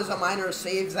 And Bob is a Miner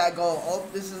saves that goal. Oh,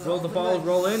 this is. Will the ball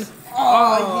roll in?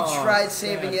 Oh, he tried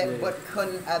saving sadly. it, but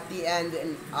couldn't at the end,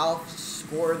 and Alf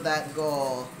scored that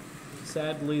goal.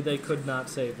 Sadly, they could not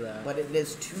save that. But it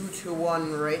is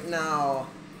 2-1 right now.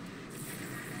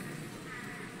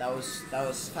 That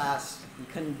was fast. He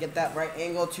couldn't get that right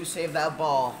angle to save that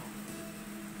ball.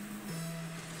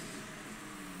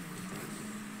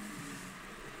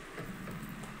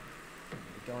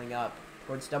 Going up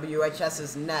towards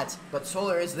WHS's net, but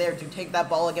Solar is there to take that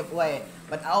ball away.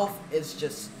 But Alf is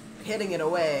just hitting it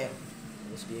away.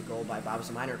 This be a goal by Bob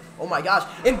Miner. Oh my gosh!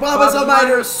 And Bob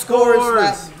Miner scores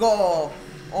that goal.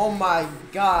 Oh my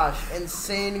gosh!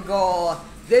 Insane goal.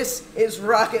 This is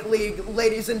Rocket League,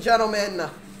 ladies and gentlemen.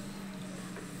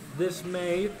 This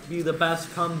may be the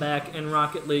best comeback in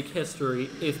Rocket League history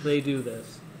if they do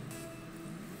this.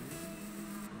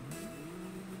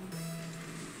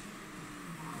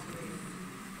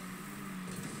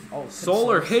 Oh,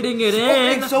 Solar hitting it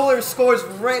in. And Solar scores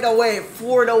right away,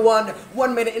 4-1.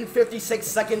 1 minute and 56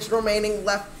 seconds remaining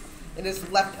left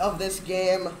of this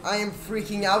game. I am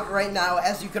freaking out right now,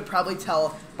 as you could probably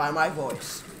tell by my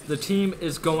voice. The team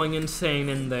is going insane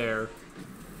in there.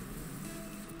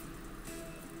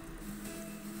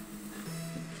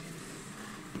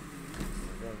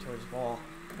 Going towards the ball.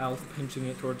 Alf pinching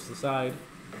it towards the side.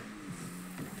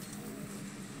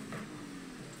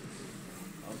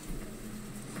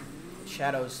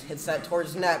 Shadows hits that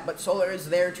towards net, but Solar is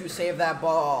there to save that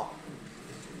ball.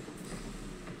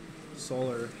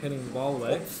 Solar hitting the ball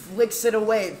away. Flicks it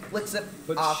away. Flicks it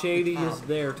But off Shady the top. is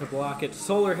there to block it.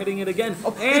 Solar hitting it again.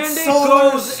 Oh, and it's it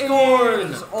Solar goes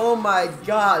scores! in! Oh my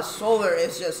gosh, Solar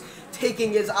is just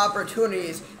taking his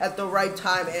opportunities at the right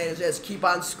time and just keep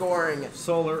on scoring.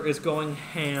 Solar is going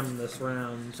ham this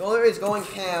round. Solar is going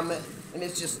ham and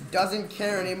it just doesn't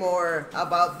care anymore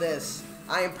about this.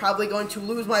 I am probably going to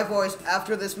lose my voice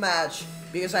after this match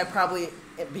because I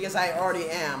already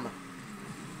am.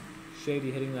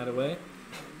 Shady hitting that away.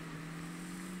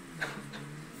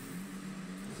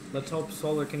 Let's hope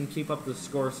Solar can keep up the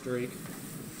score streak.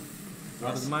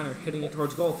 Bob is a Minor hitting it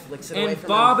towards goal. Flicks it and away from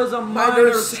Bob him. is a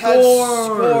Miners Minor has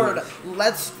scored.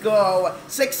 Let's go.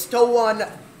 6-1.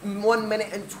 1 minute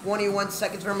and 21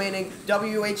 seconds remaining.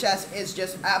 WHS is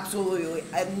just absolutely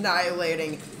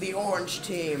annihilating the orange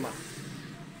team.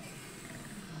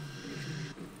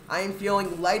 I am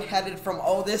feeling lightheaded from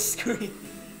all this screen.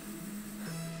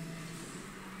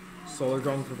 Solar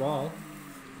going for ball.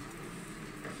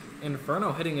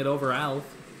 Inferno hitting it over Alf.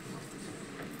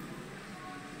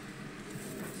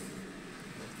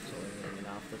 Solar hitting it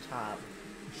off the top.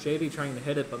 Shady trying to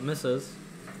hit it but misses.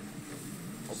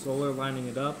 Solar lining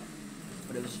it up.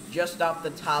 But it was just off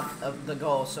the top of the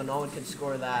goal, so no one could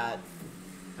score that.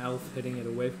 Alf hitting it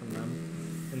away from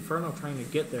them. Inferno trying to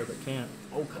get there but can't.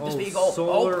 Oh, could this be a goal?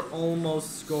 Solar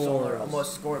almost scored. Solar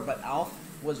almost scored, but Alf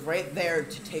was right there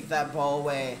to take that ball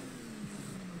away.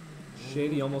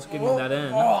 Shady almost getting that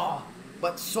in. Oh,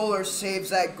 but Solar saves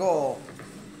that goal.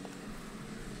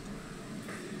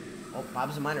 Oh,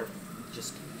 Bob's a Minor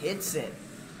just hits it.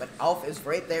 But Alf is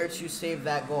right there to save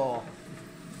that goal.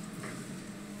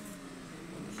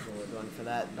 Solar going for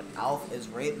that, but Alf is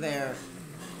right there.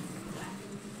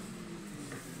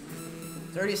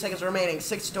 30 seconds remaining,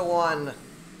 6-1.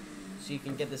 So you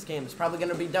can get this game. It's probably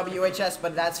going to be WHS,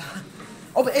 but that's...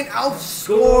 Oh, and Alf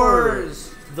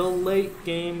scores! The late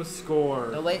game score.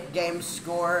 The late game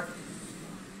score.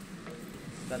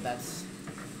 But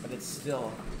it's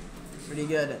still pretty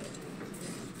good.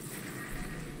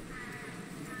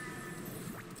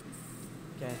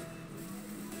 Okay.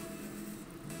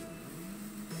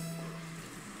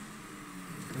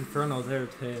 Inferno there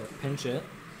to pinch it.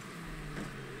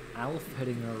 Alf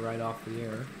hitting her right off the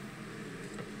air.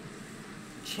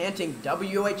 Chanting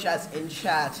WHS in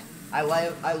chat. I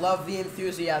love the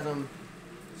enthusiasm.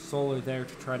 Solar there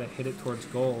to try to hit it towards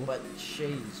goal. But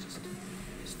Shades just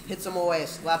hits him away,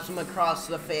 slaps him across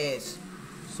the face.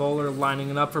 Solar lining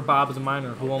it up for Bob as a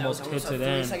Minor, who almost hits it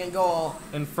in. 3-second goal.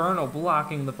 Inferno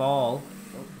blocking the ball.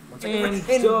 And And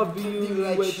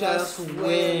WHS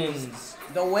wins.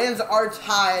 The wins are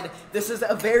tied. This is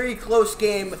a very close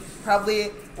game.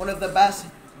 Probably one of the best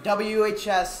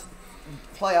WHS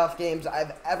playoff games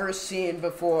I've ever seen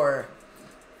before.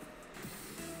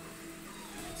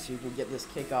 Let's see if we can get this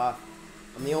kickoff.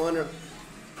 I'm the owner.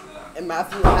 And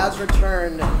Matthew has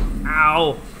returned.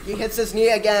 Ow! He hits his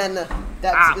knee again.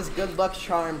 That's his good luck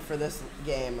charm for this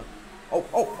game. Good.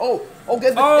 Oh,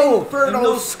 Inferno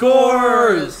Inferno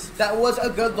scores! That was a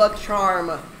good luck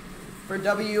charm for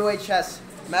WHS.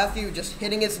 Matthew just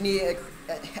hitting his knee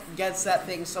against that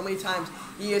thing so many times.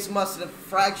 He must have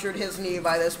fractured his knee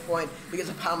by this point because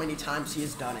of how many times he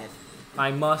has done it.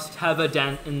 I must have a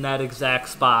dent in that exact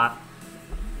spot.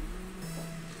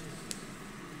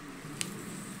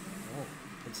 Oh,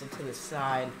 it's into the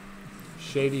side.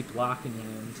 Shady blocking it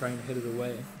and trying to hit it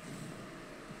away.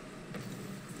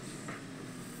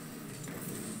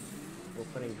 We're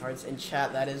putting hearts in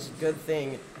chat. That is a good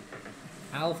thing.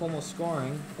 Alf almost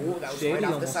scoring. Oh, that was Shady right off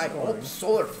the almost side. scoring. Oh,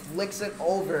 Solar flicks it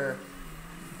over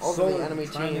Solar the enemy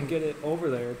trying team. to get it over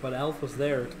there, but Alf was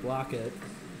there to block it.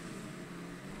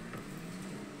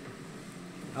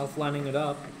 Alf lining it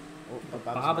up. Oh,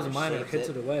 Bob as a Minor saves hits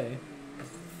it away.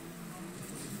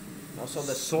 Also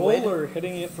the Solar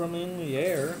hitting it from in the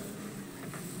air.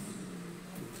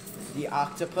 The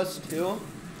octopus too.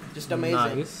 Just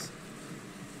amazing. Nice.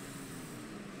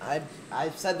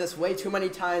 I've said this way too many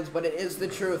times, but it is the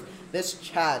truth. This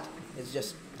chat is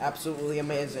just absolutely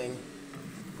amazing.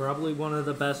 Probably one of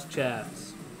the best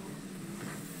chats.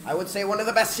 I would say one of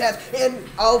the best chats. And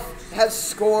Alf has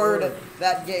scored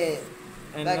that game.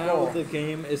 And that now goal. the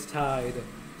game is tied.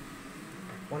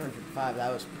 105.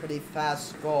 That was a pretty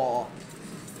fast goal.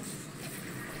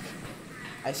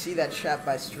 I see that chat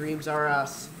by Streams R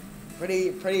Us.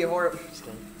 Pretty horrible.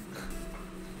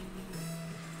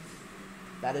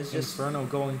 That is just Inferno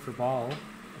going for ball.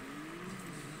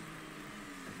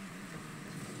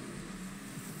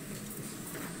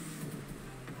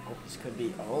 Oh, this could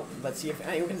be. Oh, let's see if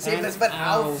anyone can save And this. But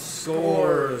Alf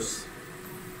scores.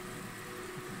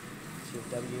 See if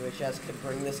WHS could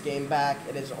bring this game back.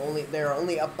 They're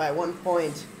only up by 1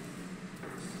 point.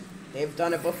 They've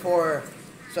done it before,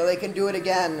 so they can do it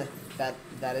again.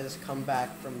 That is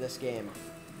comeback from this game.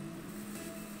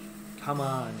 Come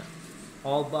on.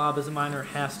 All Bob as a Miner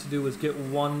has to do is get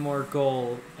one more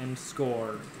goal and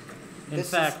score. In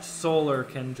fact, Solar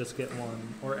can just get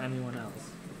one, or anyone else.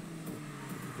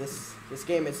 This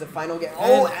game is the final game.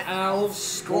 Oh, and Alf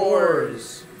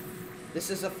scores! This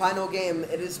is the final game.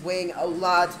 It is weighing a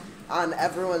lot on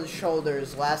everyone's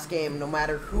shoulders. Last game, no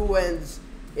matter who wins,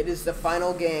 it is the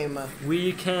final game.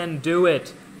 We can do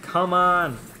it. Come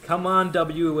on. Come on,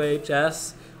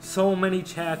 WHS. So many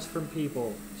chats from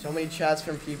people. So many chats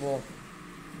from people.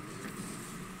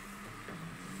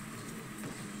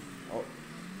 Oh.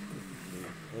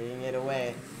 Hitting it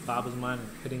away. Bob is Miner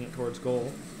hitting it towards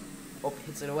goal. Oh,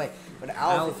 hits it away. But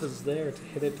Alf is there to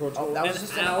hit it towards goal. That was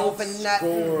just an open net.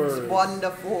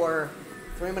 1-4.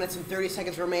 3 minutes and 30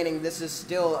 seconds remaining. This is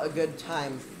still a good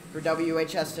time for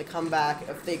WHS to come back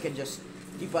if they could just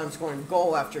keep on scoring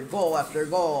goal after goal after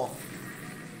goal.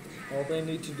 All they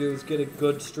need to do is get a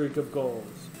good streak of goals.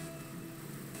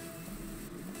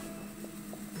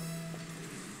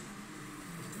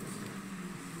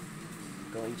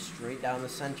 Going straight down the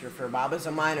center for Bob as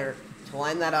a Miner to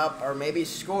line that up or maybe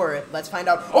score it. Let's find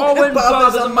out. Oh, and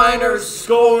Bob as a Miner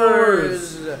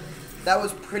scores! That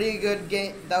was pretty good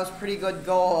game. That was pretty good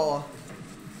goal.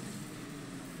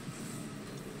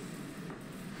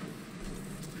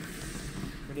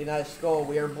 Pretty nice goal.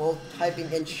 We are both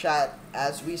typing in chat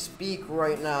as we speak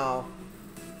right now.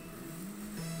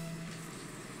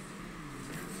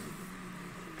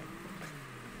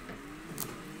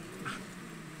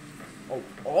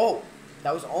 Oh,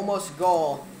 that was almost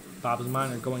goal. Bob is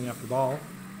Miner going after ball.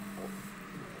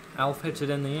 Alf hits it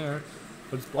in the air,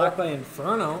 but it's blocked by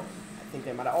Inferno. I think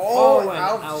they might have. Oh, and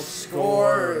Alf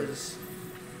scores.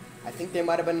 I think they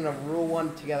might have been in a Rule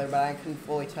 1 together, but I couldn't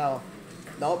fully tell.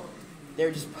 Nope.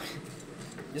 They're just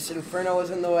Inferno was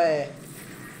in the way.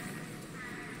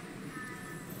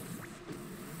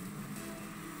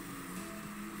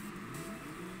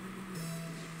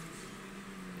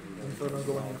 Inferno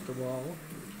going after ball.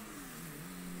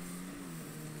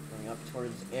 Going up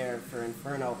towards air for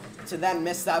Inferno to then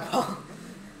miss that ball.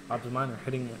 Bob is Miner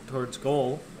hitting it towards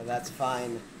goal. But that's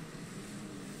fine.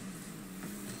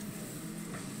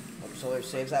 Solar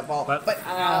saves that ball, but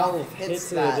Alf hits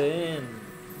that. It in.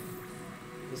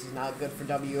 This is not good for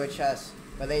WHS,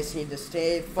 but they just need to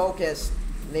stay focused.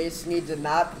 They just need to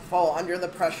not fall under the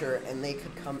pressure, and they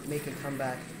could make a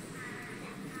comeback.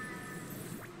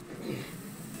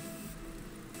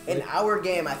 In our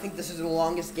game, I think this is the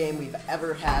longest game we've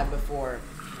ever had before.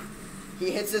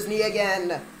 He hits his knee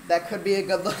again. That could be a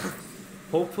good look.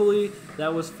 Hopefully,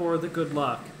 that was for the good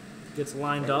luck. Gets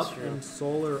lined That is up, true. and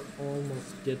Solar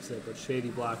almost gets it, but Shady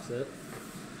blocks it.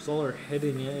 Solar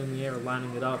hitting it in the air,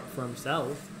 lining it up for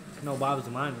himself. No, Bob is a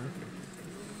Miner.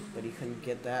 But he couldn't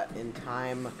get that in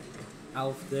time.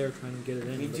 Alf there trying to get it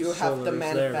in. We but do have to Solar's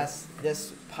manifest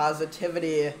this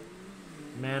positivity. there.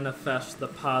 Manifest the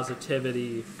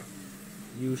positivity.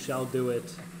 You shall do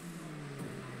it.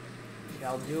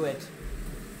 Shall do it.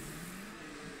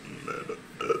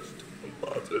 Manifest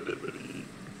positivity.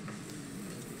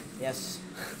 Yes.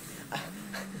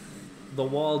 The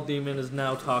wall demon is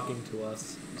now talking to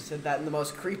us. You said that in the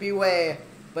most creepy way,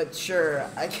 but sure.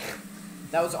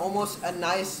 That was almost a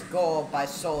nice goal by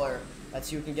Solar. Let's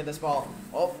see who can get this ball.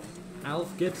 Oh.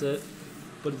 Alf gets it,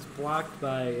 but it's blocked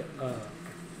by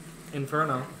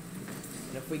Inferno.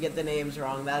 And if we get the names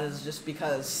wrong, that is just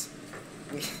because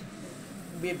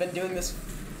we've been doing this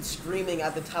screaming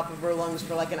at the top of our lungs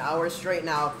for like an hour straight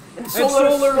now. And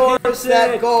Solar scores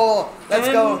that goal. Let's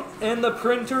go. And the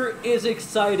printer is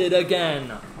excited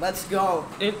again. Let's go.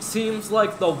 It seems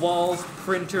like the walls,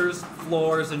 printers,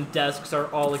 floors, and desks are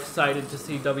all excited to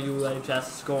see WHS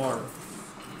score.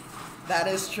 That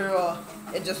is true.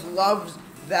 It just loves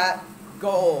that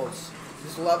goals.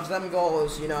 Just loves them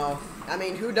goals, you know. I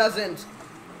mean, who doesn't?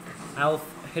 Alf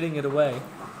hitting it away.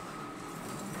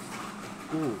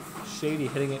 Ooh, Shady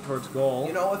hitting it towards goal.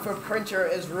 You know, if a printer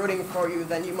is rooting for you,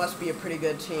 then you must be a pretty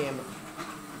good team.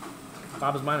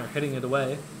 Bob's Miner hitting it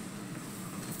away.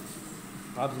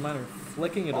 Bob's Miner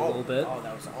flicking it a little bit. Oh,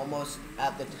 that was almost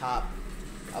at the top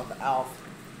of Alf.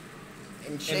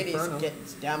 And Shady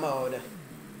gets demoed.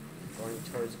 Going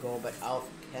towards goal, but Alf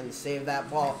can save that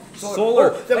ball.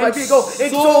 Solar! That might be a goal.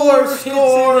 And Solar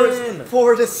scores!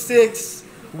 4-6.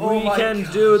 We can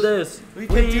do this. We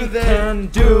can do this. Can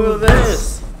do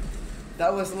this.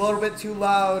 That was a little bit too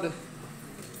loud.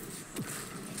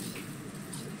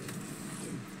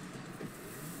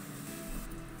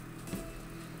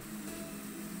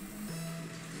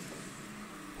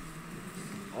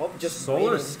 Oh, just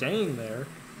Solar waiting. staying there.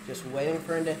 Just waiting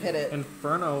for him to hit it.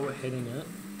 Inferno hitting it.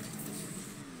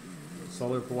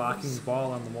 Solar blocking the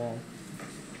ball on the wall.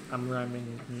 I'm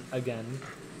rhyming again.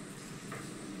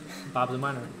 Bob the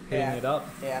Miner hitting it up.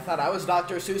 Yeah, I thought I was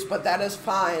Dr. Seuss, but that is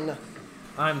fine.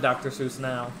 I'm Dr. Seuss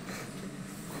now.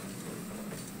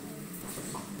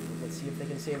 Let's see if they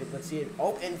can save it. Let's see it.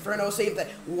 Oh, Inferno saved it.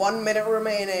 1 minute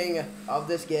remaining of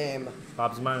this game.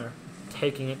 Bob's Miner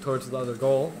taking it towards the other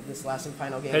goal. This last and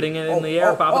final game. Hitting it in the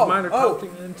air. Bob's Miner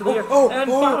tilting it into the air. And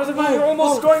Bob's oh, Miner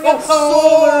almost oh, scoring oh, it.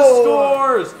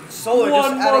 Solar scores. Solar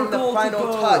just adding the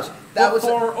final touch. That was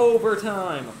before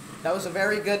overtime. That was a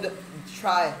very good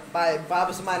try by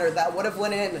Bob's Miner. That would have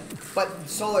went in, but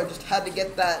Solar just had to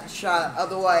get that shot.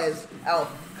 Otherwise, Elf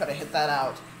could have hit that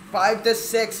out.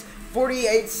 5-6,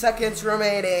 48 seconds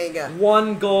remaining.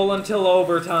 1 goal until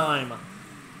overtime.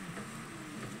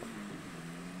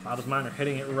 Bob's Miner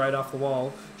hitting it right off the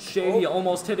wall. Shady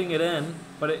almost hitting it in,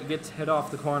 but it gets hit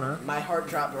off the corner. My heart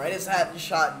dropped right as that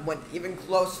shot went even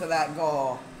close to that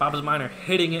goal. Bob's Miner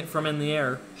hitting it from in the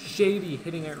air. Shady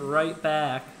hitting it right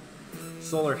back.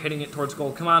 Solar hitting it towards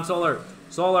goal. Come on, Solar.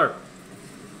 Solar.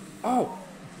 Oh,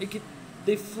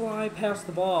 they fly past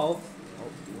the ball.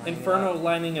 Inferno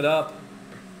lining it up.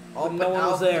 Oh, but no one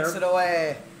was there. Takes it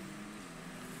away.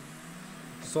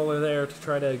 Solar there to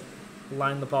try to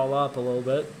line the ball up a little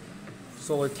bit.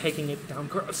 Solar taking it down.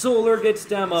 Solar gets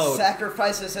demoed.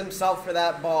 Sacrifices himself for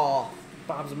that ball.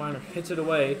 Bob's Miner hits it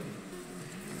away.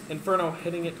 Inferno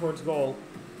hitting it towards goal.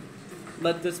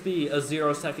 Let this be a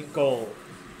 0-second goal.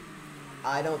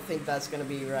 I don't think that's going to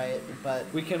be right, but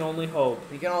We can only hope.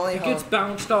 we can only It hope. gets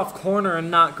bounced off corner and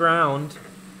not ground.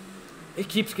 It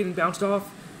keeps getting bounced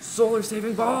off. Solar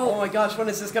saving Oh ball. my gosh, when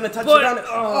is this going to touch the But, ground?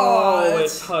 it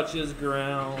it's- touches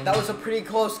ground. That was a pretty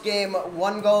close game.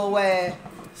 1 goal away.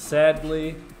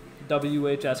 Sadly,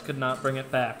 WHS could not bring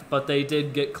it back, but they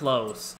did get close.